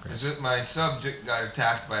problem, Chris? Is that my subject got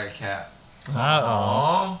attacked by a cat.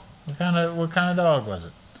 Uh-oh. What kind of dog was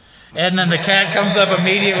it? And then the cat comes up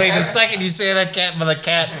immediately. The second you say that cat, but the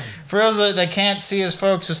cat, for those that can't see us,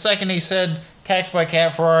 folks, the second he said attacked by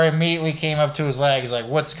cat, Ferrari immediately came up to his leg. He's like,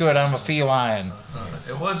 "What's good? I'm a feline."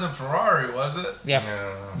 It wasn't Ferrari, was it? Yeah.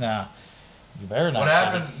 No. You better not. What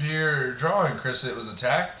happened to your drawing, Chris? It was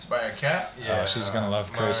attacked by a cat? Yeah. Oh, she's gonna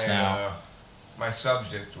love Chris now. My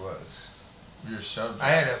subject was. Your subject.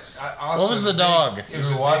 What was the dog? You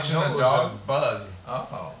were watching a dog? A bug.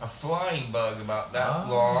 Oh. A flying bug about that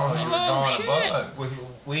long. You were drawing a bug. With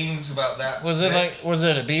wings about that Was thick. Was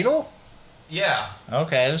it a beetle? Yeah.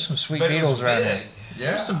 Okay, there's some sweet But beetles around here.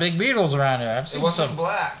 Yeah. There's some big beetles around here. I've seen It wasn't some.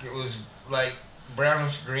 black. It was like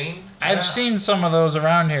brownish green. I've seen some of those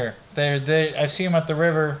around here. I see them at the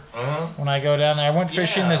river when I go down there. I went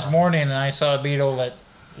fishing this morning and I saw a beetle that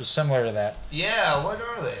was similar to that. Yeah, what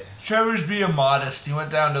are they? Trevor's being modest. He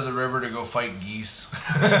went down to the river to go fight geese.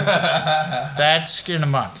 That's in a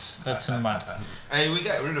month. That's in a month. Hey, we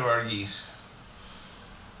got rid of our geese.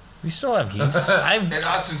 We still have geese.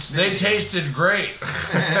 They tasted great.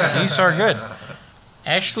 Geese are good.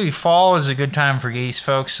 Actually, fall is a good time for geese,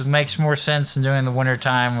 folks. It makes more sense than doing the winter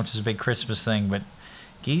time, which is a big Christmas thing. But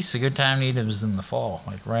geese, a good time to eat them is in the fall,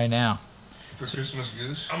 like right now. For Christmas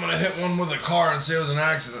goose? I'm going to hit one with a car and say it was an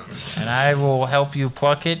accident. And I will help you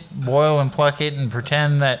pluck it, boil and pluck it, and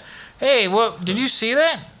pretend that, hey, what? Did you see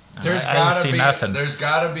that? There's I didn't see nothing. There's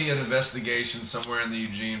got to be an investigation somewhere in the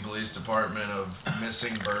Eugene Police Department of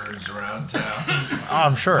missing birds around town. Oh,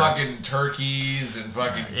 I'm sure. Fucking turkeys and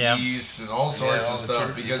fucking geese and all sorts of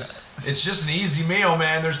stuff because it's just an easy meal,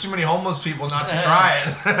 man. There's too many homeless people not to try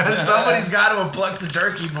it. Somebody's got to have plucked the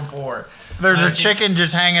turkey before. There's a chicken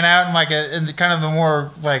just hanging out in in kind of the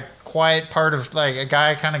more like quiet part of like a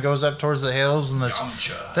guy kind of goes up towards the hills and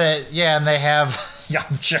Yamcha. And they have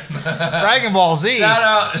Yamcha. Dragon Ball Z. Shout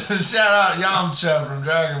out Yamcha from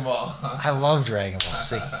Dragon Ball. I love Dragon Ball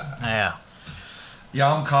Z. Yeah.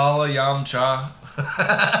 Yamkala, Yamcha.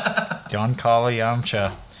 Yamkala,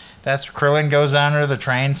 Yamcha. That's Krillin goes under the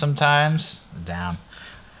train sometimes. Down.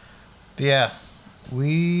 But yeah.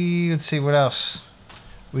 Let's see what else.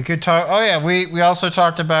 We could talk. Oh yeah, we also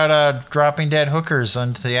talked about dropping dead hookers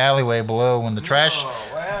into the alleyway below when the trash,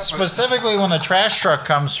 specifically when the trash truck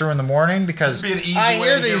comes through in the morning because I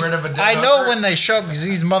hear these. I know when they show up because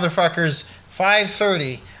these motherfuckers.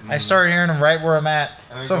 5:30. I start hearing them right where I'm at.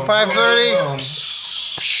 So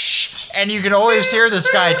 5:30, and you can always hear this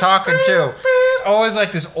guy talking too. always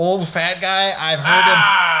like this old fat guy. I've heard him.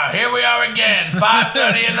 Here we are again,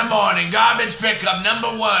 5:30 in the morning. Garbage pickup number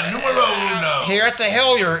 1, numero uno. Over here at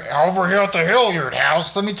the Hilliard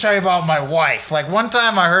house, let me tell you about my wife. Like one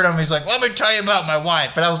time I heard him, he's like, let me tell you about my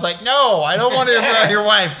wife. And I was like, no, I don't want to hear about your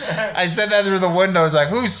wife. I said that through the window. He's like,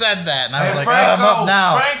 who said that? And I was like, Franco, I'm up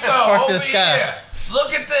now. Franco, Fuck over this guy. here.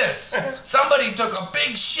 Look at this. Somebody took a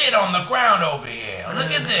big shit on the ground over here. Look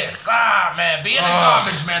at this. Man, being a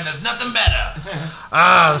garbage man, there's nothing better.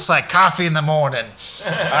 It's like coffee in the morning.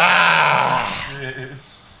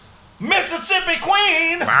 Mississippi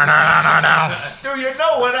Queen. No. Do you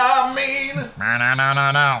know what I mean?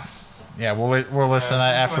 No. Yeah, we'll listen to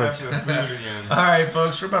that afterwards. All right,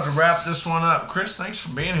 folks, we're about to wrap this one up. Chris, thanks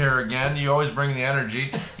for being here again. You always bring the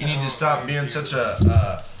energy. You need to stop being such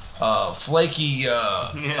a flaky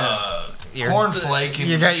cornflake.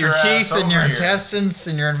 You got your teeth and your here. intestines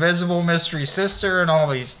and your invisible mystery sister and all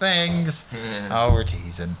these things. Oh, we're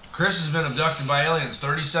teasing. Chris has been abducted by aliens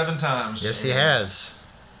 37 times. Yes, he has.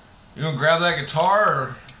 You gonna grab that guitar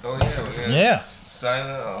or? Oh yeah. Yeah. Sign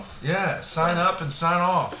it off. Yeah, sign up and sign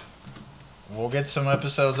off. We'll get some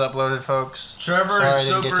episodes uploaded, folks. Trevor is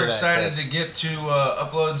super Chris. excited to get to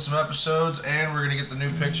uploading some episodes, and we're gonna get the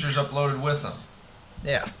new pictures uploaded with them.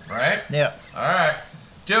 Yeah. Right? Yeah. All right.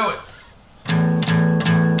 Do it.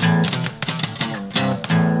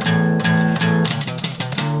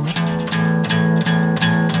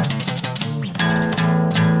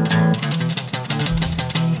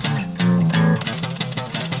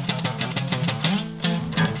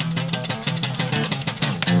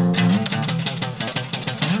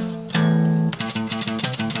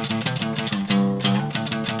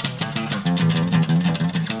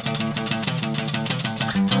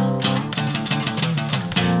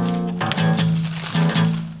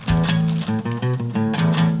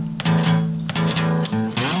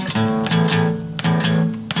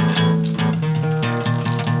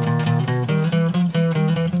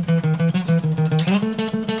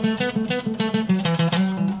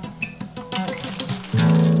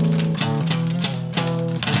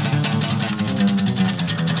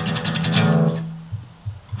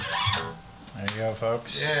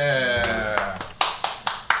 Folks. Yeah.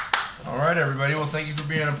 All right, everybody. Well, thank you for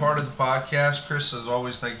being a part of the podcast. Chris, as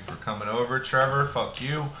always, thank you for coming over. Trevor, fuck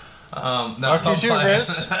you. Fuck you too,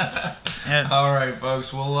 Chris. All right,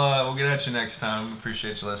 folks. We'll get at you next time. We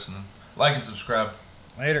appreciate you listening. Like and subscribe.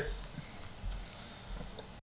 Later.